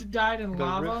 you died in The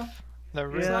lava? roof. The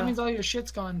roof. So Yeah. that means all your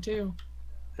shit's gone too.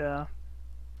 Yeah.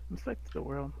 Let's back to the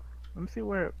world. Let me see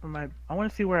where my. I want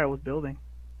to see where I was building.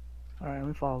 All right. Let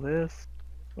me follow this.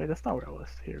 Wait, that's not where I was.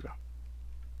 Here we go.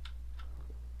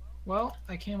 Well,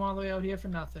 I came all the way out here for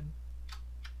nothing.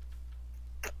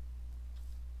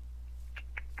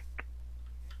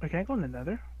 Wait, can I go in the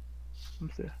nether? Let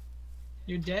me see.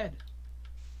 You're dead.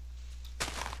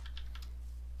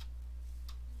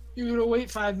 You're gonna wait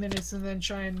 5 minutes and then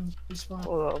try and respawn.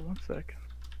 Hold on 1 second.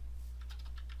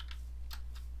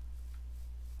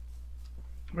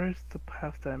 Where's the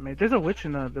path that I made? There's a witch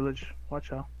in the village.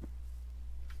 Watch out.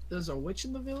 There's a witch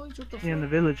in the village? What the Yeah, in the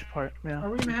fuck? village part. Yeah. Are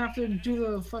we gonna have to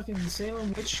do the fucking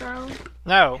Salem witch trial?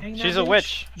 No, Hang she's that a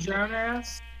witch. Drown her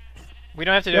ass? We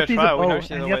don't have to You do a have to use a trial. We bow, know and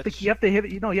she's a you have witch. to. You have to hit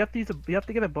it. You know, you have to use a. You have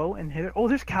to get a bow and hit it. Oh,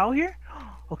 there's cow here.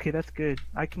 Okay, that's good.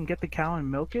 I can get the cow and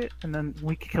milk it, and then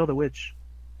we can kill the witch.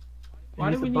 Why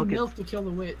do needs we a need bucket. milk to kill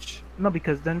the witch? No,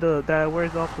 because then that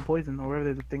wears off the poison or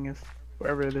wherever the thing is,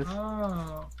 wherever it is.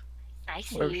 Oh. I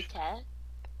see Where's- you, Ted.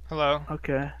 Hello.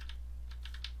 Okay.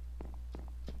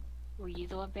 Were you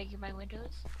the one breaking my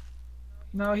windows?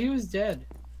 No, he was dead.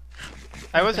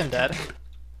 I wasn't dead.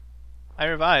 I At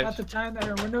revived. the time that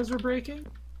our windows were breaking?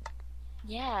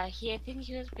 Yeah, I think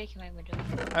he was breaking my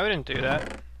windows. I wouldn't do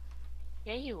that.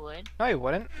 Yeah, you would. No, I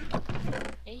wouldn't.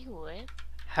 Yeah, you would.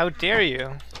 How dare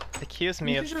you accuse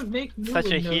me You of could just make new such a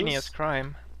windows. heinous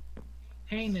crime?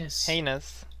 Heinous.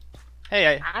 Heinous.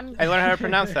 Hey, I'm. I learned how to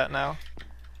pronounce that now.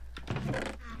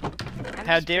 I'm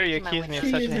How just dare you breaking my accuse me of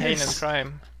windows. such a Heinous. heinous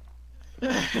crime?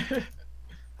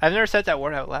 I've never said that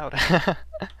word out loud.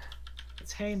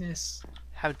 It's heinous.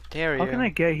 How dare How can I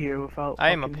you? get here without? I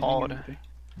am fucking hitting appalled. anything?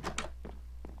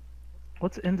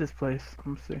 What's in this place? Let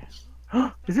me see.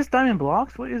 Is this diamond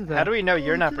blocks? What is that? How do we know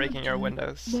you're not breaking your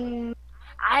windows?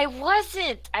 I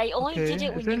wasn't. I only Okay. did it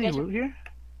Is when there you any guys. loot here?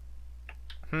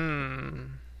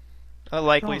 A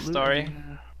likely Don't loot story.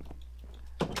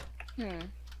 here.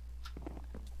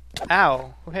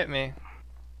 Ow! Who hit me?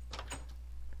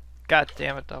 God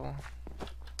damn it, double.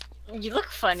 You look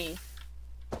funny.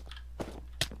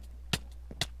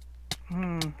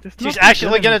 There's She's nothing actually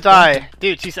good in gonna this place. die!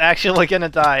 Dude, she's actually gonna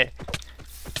die.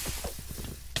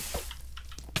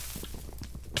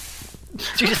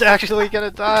 She's actually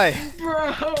gonna die! Bro,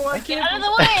 I Get can't. out of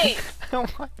the way! Oh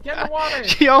my Get in the god. water.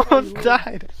 She almost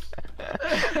died!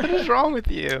 What is wrong with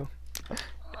you?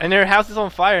 And her house is on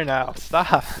fire now.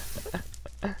 Stop.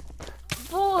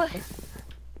 Boy.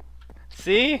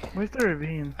 See? Where's the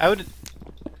ravine? I would.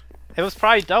 It was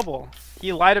probably double.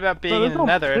 He lied about being Bro, in there's the no-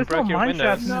 nether and there's no broke your mine windows.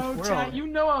 shafts in No, this Tat, world. you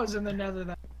know I was in the nether.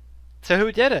 That, So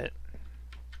who did it?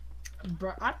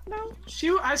 bro, I don't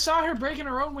know. I saw her breaking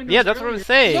her own windows. Yeah, that's what I'm earlier.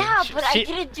 saying. Yeah, She- but she- I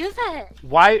didn't do that.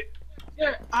 Why?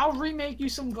 Here, I'll remake you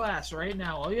some glass right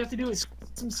now. All you have to do is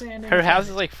put some sand in Her it. house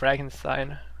is like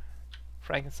Frankenstein.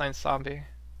 Frankenstein zombie.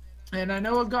 And I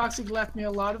know Agoxic left me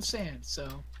a lot of sand,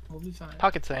 so we'll be fine.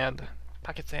 Pocket sand.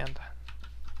 Pocket sand.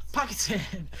 Pocket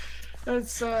sand.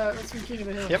 That's from King of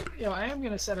the Hill. Yep. Yo, I am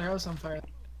gonna set her house on fire.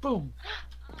 Boom.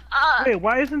 Wait,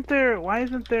 why isn't there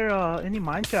any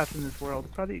mine shafts in this world?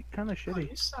 Probably kind of Oh, shitty.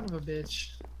 you son of a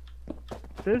bitch.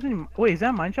 There's any. Wait, is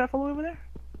that mine shaft all the way over there?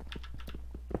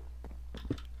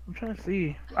 I'm trying to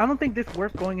see. I don't think this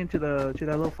worth going into that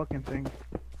little fucking thing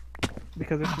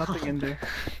because there's nothing in there.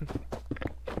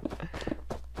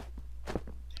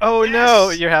 Oh no,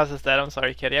 Yes! your house is dead. I'm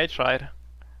sorry, Kitty. I tried.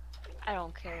 I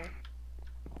don't care.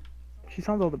 She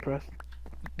sounds all depressed.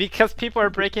 Because people are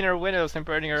breaking her windows and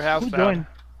burning her house Who down. joined?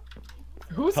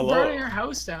 Who's Hello? burning her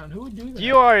house down? Who would do that?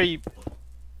 You are a...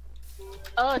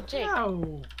 Oh, Jake.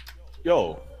 No.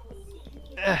 Yo,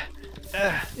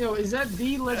 Yo, is that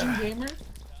the Legend Gamer?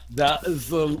 that is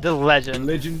the the legend.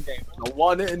 legend game, the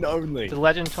one and only. The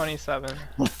legend 27.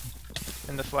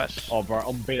 In the flesh. Oh, bro,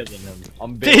 I'm better than him.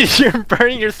 I'm better. Dude, you're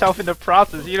burning yourself in the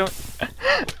process. You don't...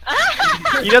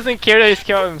 He doesn't care that he's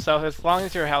killed himself as long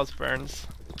as your house burns.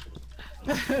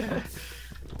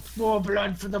 More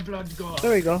blood for the blood god.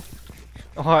 There we go.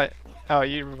 What? Oh,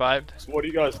 you revived. So what are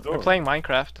you guys doing? We're playing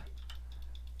Minecraft.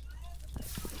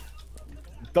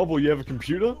 Double, you have a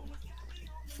computer?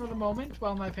 For the moment,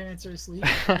 while my parents are asleep,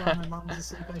 while my mom's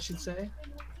asleep, I should say.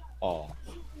 Oh.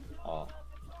 Oh.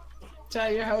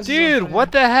 Tell your house. Dude,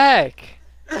 what the heck?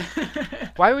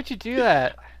 Why would you do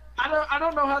that? I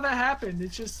don't know how that happened.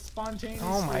 It's just spontaneous.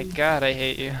 Oh my god, I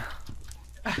hate you.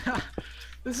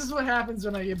 This is what happens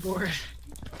when I get bored.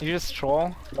 You just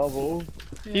troll. Double.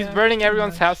 He's Yeah, burning pretty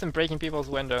everyone's much. house and breaking people's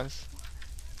windows.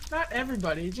 Not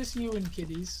everybody, just you and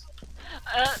kitties.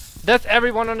 That's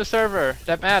everyone on the server.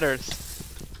 That matters.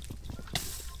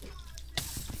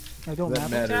 I don't That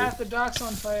matter. matters. Tap, the dock's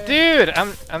on fire. Dude,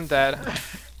 I'm dead.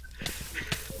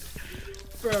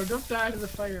 Bro, don't die to the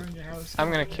fire on your house.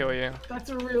 I'm gonna kill you. That's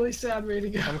a really sad way to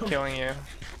go. I'm killing you.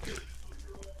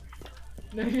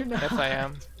 No, you're not. Yes, I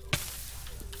am.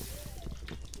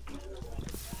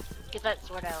 Get that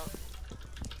sword out.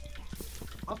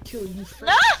 I'll kill you first.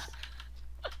 No!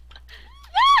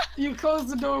 You close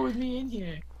the door with me in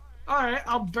here. Alright,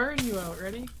 I'll burn you out.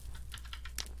 Ready?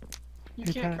 You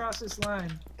Hey, can't Pat. cross this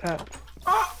line. Tap.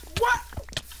 Oh,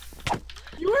 what?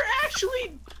 You were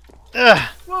actually. Ugh.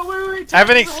 Well, wait. I have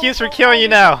an this is a excuse for whole- killing you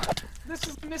now. This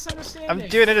is a misunderstanding. I'm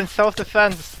doing it in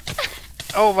self-defense.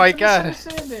 Oh my It's a god.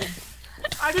 misunderstanding.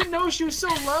 I didn't know she was so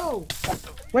low.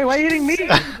 Wait, why are you hitting me?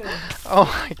 Oh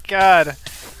my god.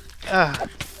 Ugh.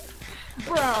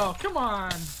 Bro, come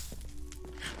on.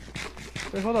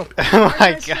 Wait, hold up. Oh Why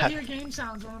my do I still god. hear game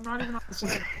sounds when I'm not even on the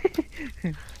server?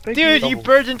 Thank Dude, you Double.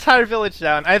 burned the entire village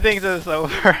down. I think this is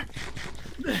over.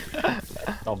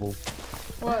 Double.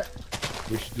 What?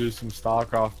 We should do some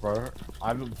StarCraft, bro. I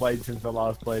haven't played since I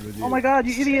last played with you. Oh my god,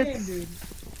 you Same, idiots! dude.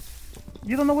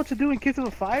 You don't know what to do in case of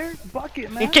a fire?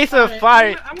 Bucket, man. In case of a Alright,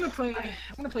 fire, I'm gonna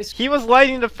play. he was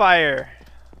lighting the fire.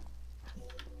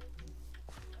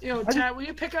 Yo, Tad, will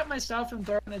you pick up my stuff and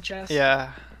throw it in the chest?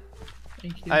 Yeah,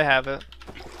 Thank you. I have it.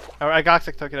 Or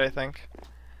Agoxic took it, I think.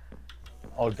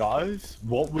 Oh, guys,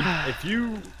 what would if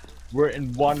you were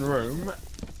in one room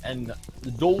and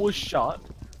the door was shut?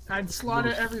 I'd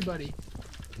slaughter everybody.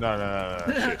 No.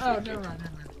 Oh, never mind.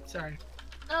 Sorry.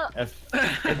 Oh, If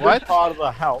What? part of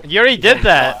the house. You already did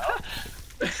that.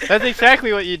 That's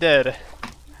exactly what you did.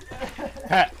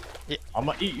 Pat, I'm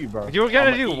gonna eat you, bro. You were gonna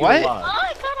I'ma do eat you what? oh, alive.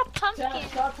 I got a pumpkin.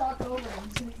 Stop talking over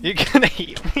him. You're gonna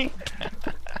eat me?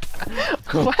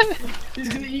 What? He's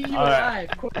gonna eat you Alright.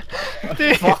 alive.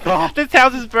 Dude, Fuck off. this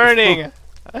house is burning.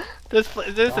 This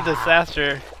is a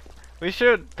disaster. We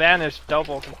should banish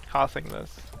double causing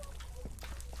this.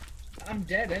 I'm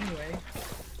dead anyway.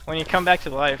 When you come back to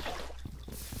life.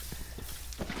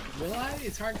 Will I?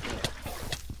 It's hard to.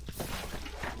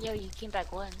 Yo, you came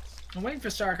back once. I'm waiting for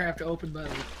StarCraft to open, by the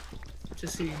way.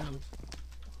 Just so you know.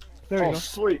 There we Oh, go.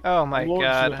 sweet. Oh my Lord,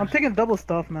 god. I'm taking double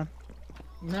stuff, man.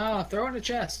 No, throw it in the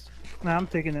chest. Nah, I'm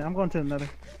taking it. I'm going to another.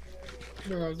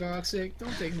 Bro, toxic.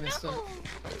 Don't take my stuff.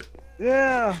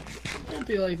 Yeah. Don't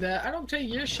be like that. I don't take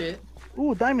your shit.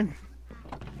 Ooh, diamond.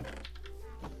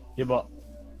 Yeah, but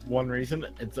one reason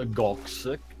it's a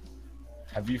Goxic.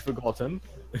 Have you forgotten?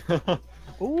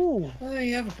 Ooh. Oh,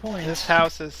 you have a point. This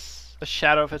house is a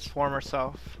shadow of its former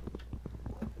self.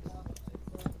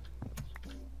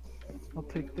 I'll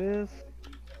take this.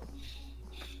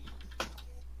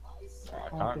 I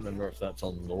can't remember if that's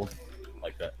on north,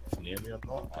 like that's near me or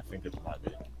not. I think it might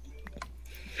be.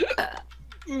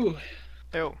 Ooh.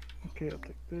 Ew. Okay, I'll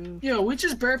take this. Yo, we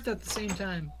just burped at the same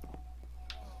time.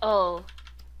 Oh,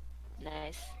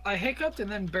 nice. I hiccuped and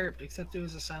then burped, except it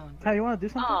was a silent burp. Hey, you want to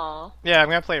do something? Oh. Yeah, I'm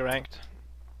gonna play ranked.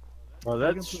 Oh,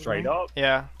 that's straight up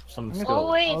Yeah. some Oh, skill.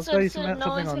 Oh wait, I'll tell you so something no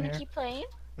one's on gonna here. keep playing?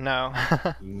 No.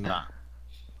 Nah.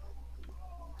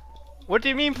 What do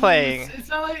you mean playing? It's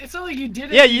not like you did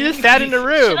it. Yeah, you just sat in the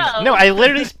room. Shut up. No, I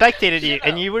literally spectated you, Shut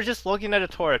and up. you were just looking at a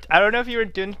torch. I don't know if you were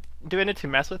doing it to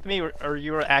mess with me, or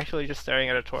you were actually just staring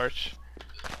at a torch.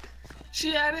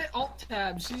 She had it alt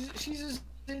tab. She's just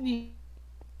in the.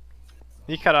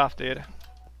 You cut off, dude.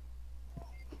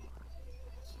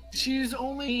 She's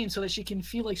only in so that she can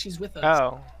feel like she's with us.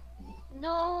 Oh.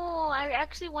 No, I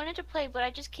actually wanted to play, but I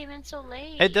just came in so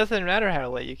late. It doesn't matter how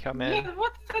late you come in. Yeah,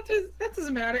 what? That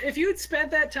doesn't matter. If you had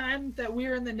spent that time that we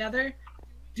were in the Nether,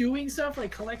 doing stuff like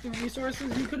collecting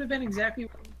resources, you could have been exactly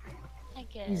I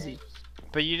guess. easy.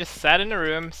 But you just sat in the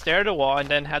room, stared at a wall, and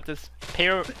then had this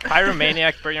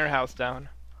pyromaniac burn your house down.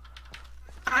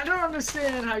 I don't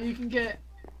understand how you can get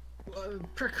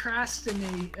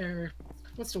procrastinate or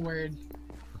what's the word?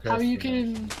 How you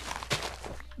can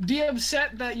be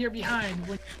upset that you're behind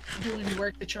when you're doing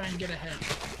work to try and get ahead.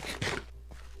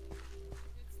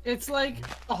 It's like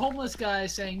a homeless guy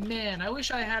saying, "Man, I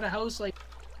wish I had a house like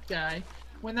that guy,"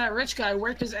 when that rich guy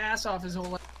worked his ass off his whole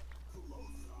life.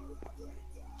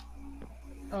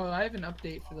 Oh, I have an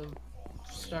update for the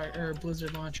Start or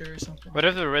Blizzard launcher or something. What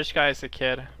if the rich guy is a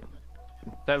kid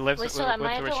that lives Wait, with so am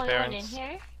I the the rich only one in parents?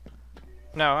 here?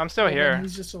 No, I'm still Well, then here.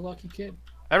 He's just a lucky kid.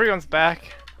 Everyone's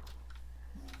back.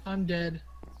 I'm dead.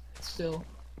 Still.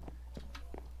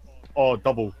 Oh,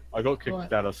 double. I got kicked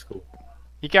What? out of school.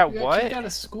 You got You got kicked what? out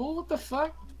of school? What the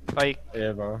fuck? Like,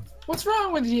 Yeah, bro. What's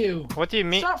wrong with you? what do you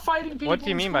mean? Stop fighting people. What do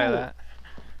you in mean by school. that?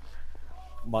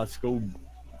 My school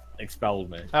expelled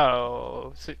me.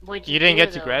 Oh, so What'd you you didn't do,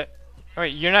 get to though? grad. Oh,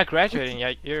 wait, you're not graduating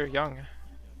yet. You're young.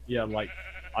 Yeah, like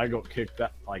I got kicked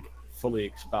out, like fully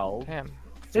expelled. Damn.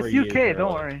 It's 3 years UK, don't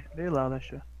early. worry. They allow that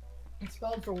shit.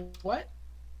 Expelled for what?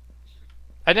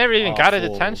 I never even got a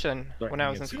Awful. detention when I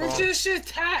was in Threatening school. This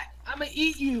shit's hat. I'ma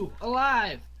eat you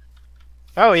alive.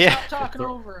 Oh yeah. Stop talking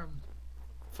over him.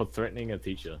 For threatening a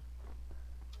teacher.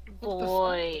 What the fuck? Why are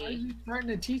Boy. you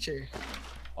threatening a teacher?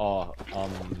 Oh,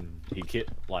 he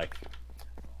kicked like.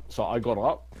 So I got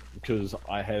up because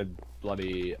I had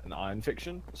bloody an eye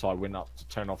infection. So I went up to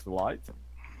turn off the light,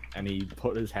 and he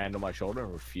put his hand on my shoulder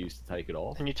and refused to take it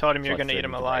off. And you told him So you're I gonna eat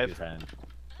him threatened to break alive. his hand.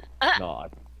 Ah. No,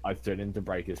 I threatened to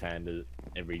break his hand at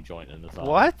every joint in the side.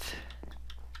 What?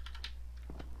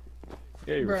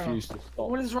 Yeah, he Bro, refused to stop.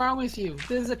 What is wrong with you?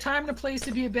 There's a time and a place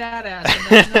to be a badass.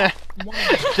 And that's not one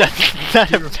of them. That's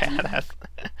not a badass.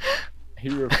 He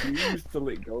refused to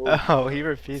let go. Oh, he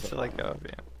refused to let go of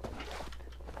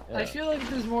you. I feel like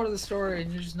there's more to the story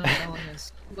and you're just not telling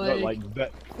us. But Like,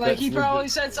 that. like he that's probably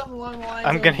legit- said something along the lines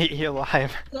I'm of, gonna eat you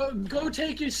alive. Go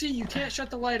take your seat, you can't shut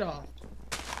the light off.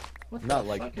 What No, the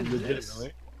like fuck is legitimately,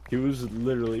 this? he was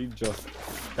literally just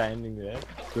standing there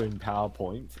doing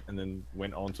PowerPoint, and then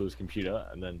went onto his computer,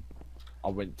 and then I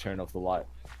went to turn off the light.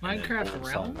 and then all Minecraft of a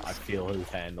sudden, Realms? I feel his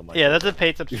hand on my. Yeah, that's shoulder. a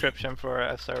paid subscription for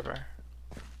a server.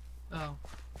 Oh.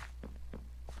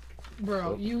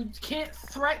 Bro, you can't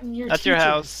threaten your That's your teachers.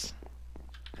 house.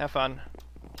 Have fun.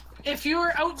 If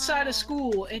you're outside of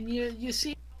school and you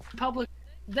see public,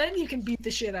 then you can beat the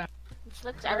shit out. This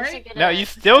looks Alright. like No, you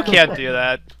still can't do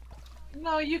that.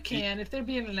 No, you can. If they're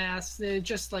being an ass, they're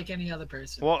just like any other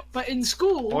person. Well, But in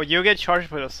school, well, you get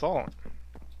charged with assault.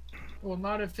 well,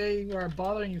 not if they are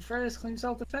bothering you first. Claim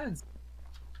self-defense.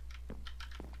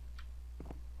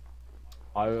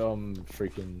 I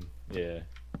freaking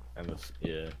and this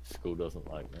school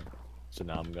doesn't like me, so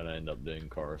now I'm gonna end up doing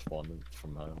correspondence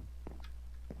from home.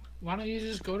 Why don't you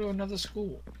just go to another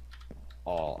school?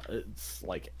 Oh, it's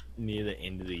like near the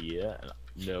end of the year, and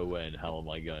no way in hell am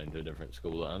I going to a different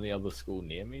school. The only other school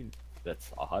near me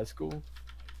that's a high school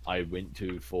I went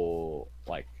to for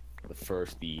like the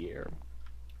first year,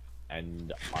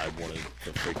 and I wanted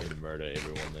to freaking murder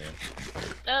everyone there.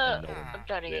 And no one I'm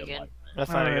starting there again. liked me. That's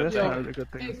not a Alright, good that's thing. not a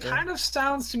good thing. It to say. kind of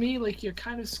sounds to me like you're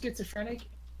kind of schizophrenic.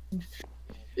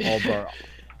 Oh, bro.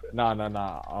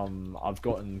 No. I've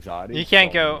got anxiety. You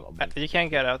can't from- go. You can't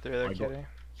get out through there, I got- kitty.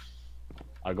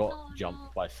 I got Oh, jumped no.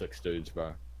 by 6 dudes,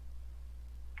 bro.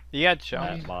 You got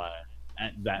jumped. At that I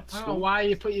don't know school. why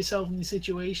you put yourself in these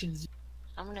situations.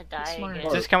 I'm gonna die Smart.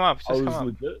 again. Just come up. I Just was come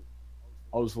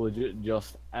up. legit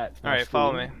just at my Alright, school,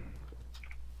 follow me.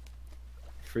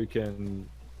 freaking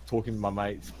talking to my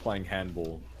mates, playing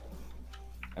handball,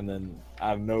 and then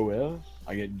out of nowhere,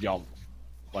 I get jumped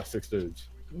by 6 dudes.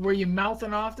 Were you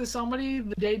mouthing off to somebody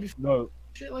the day before? No,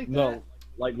 Shit like that? no,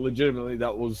 like legitimately,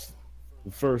 that was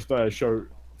the first day I showed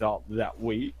up that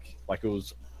week. Like it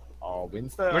was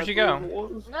Wednesday. Where'd I you go? believe it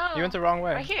was. No. You went the wrong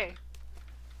way. Right here.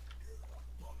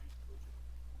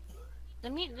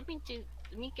 Let me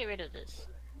get rid of this.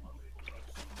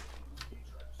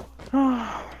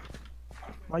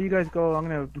 While you guys go, I'm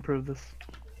gonna improve this.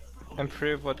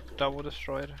 Improve what double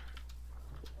destroyed.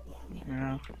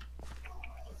 Yeah.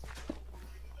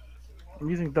 I'm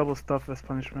using double stuff as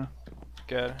punishment.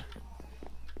 Good.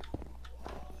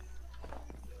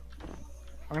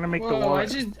 I'm gonna make the Whoa, wall. I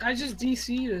just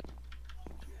DC'd it.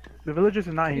 The villagers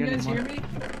are not Can here you guys anymore. hear me?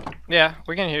 Yeah,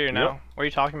 we can hear you now. Yep. Were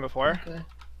you talking before? Okay.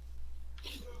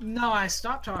 No, I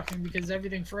stopped talking because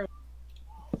everything froze.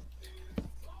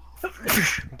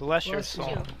 Bless your Bless soul.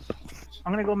 you.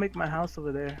 I'm gonna go make my house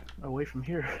over there, away from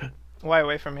here. Why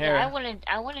away from here? Yeah,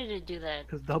 I wanted to do that.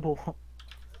 Cause double.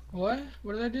 What?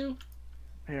 What did I do?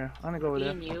 Here, I'm gonna go over Me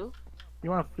there. and you. You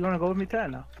wanna go with me,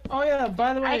 Tad? Now? Oh yeah,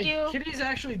 by the I way, do. Kitty's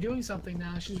actually doing something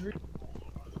now. She's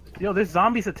Yo, there's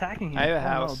zombies attacking here. I have a Oh, no,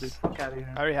 house. dude, fuck out of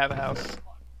here. I already have a house.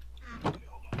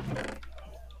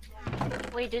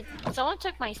 Wait, did someone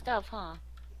took my stuff, huh?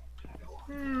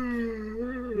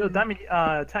 Yo, diamond.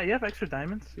 Tad, you have extra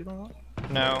diamonds? You don't want?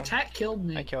 No, Tat killed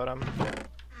me. I killed him.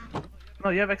 No,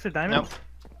 you have extra diamonds.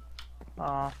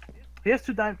 He has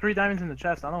 3 diamonds in the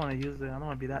chest. I don't want to use it. I don't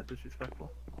want to be that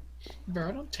disrespectful.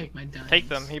 Bro, don't take my diamonds. Take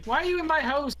them. Why are you in my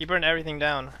house? He burned everything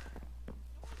down.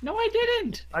 No, I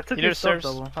didn't. I took He your stuff,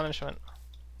 deserves double. punishment.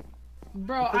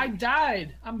 Bro, I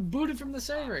died. I'm booted from the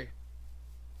server.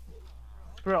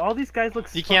 Bro, all these guys look.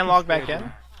 You can't fucking log back scared,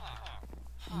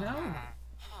 in? bro. No.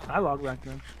 I log back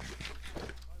in.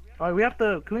 Alright, we have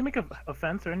to. Can we make a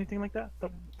fence or anything like that?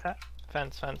 Tap.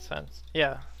 Fence, fence, fence.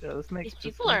 Yeah. Yeah, let's make. These let's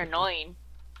people make are it. annoying.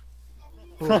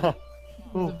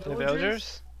 Ooh. The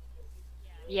villagers?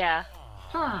 Yeah.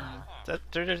 Huh.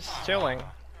 They're just chilling.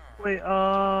 Wait,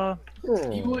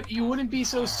 You wouldn't be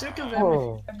so sick of them if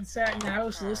you hadn't sat in your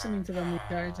house listening to them the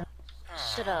entire time.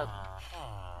 Shut up.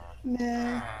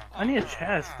 Nah. I need a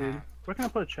chest, dude. Where can I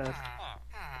put a chest?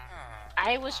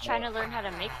 I was trying to learn how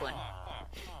to make one.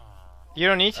 You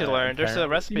don't need to learn. There's a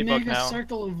apparently. recipe You book make a now.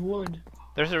 circle of wood.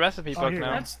 There's a recipe book here.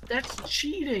 now. That's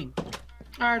cheating.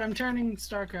 Alright, I'm turning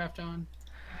StarCraft on.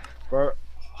 Bro,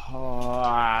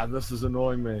 this is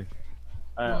annoying me.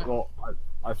 What? Well,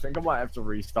 I think I might have to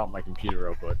restart my computer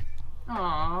real quick.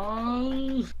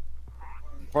 Aww.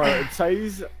 Bro, it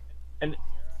says an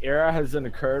error has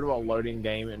occurred while loading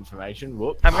game information.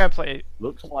 Whoops. I'm gonna play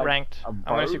Looks like ranked. a I'm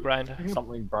gonna do broke- grind.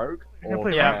 something broke. You're gonna or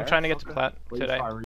play Yeah, ranked? I'm trying to get to Okay. plat Please today. try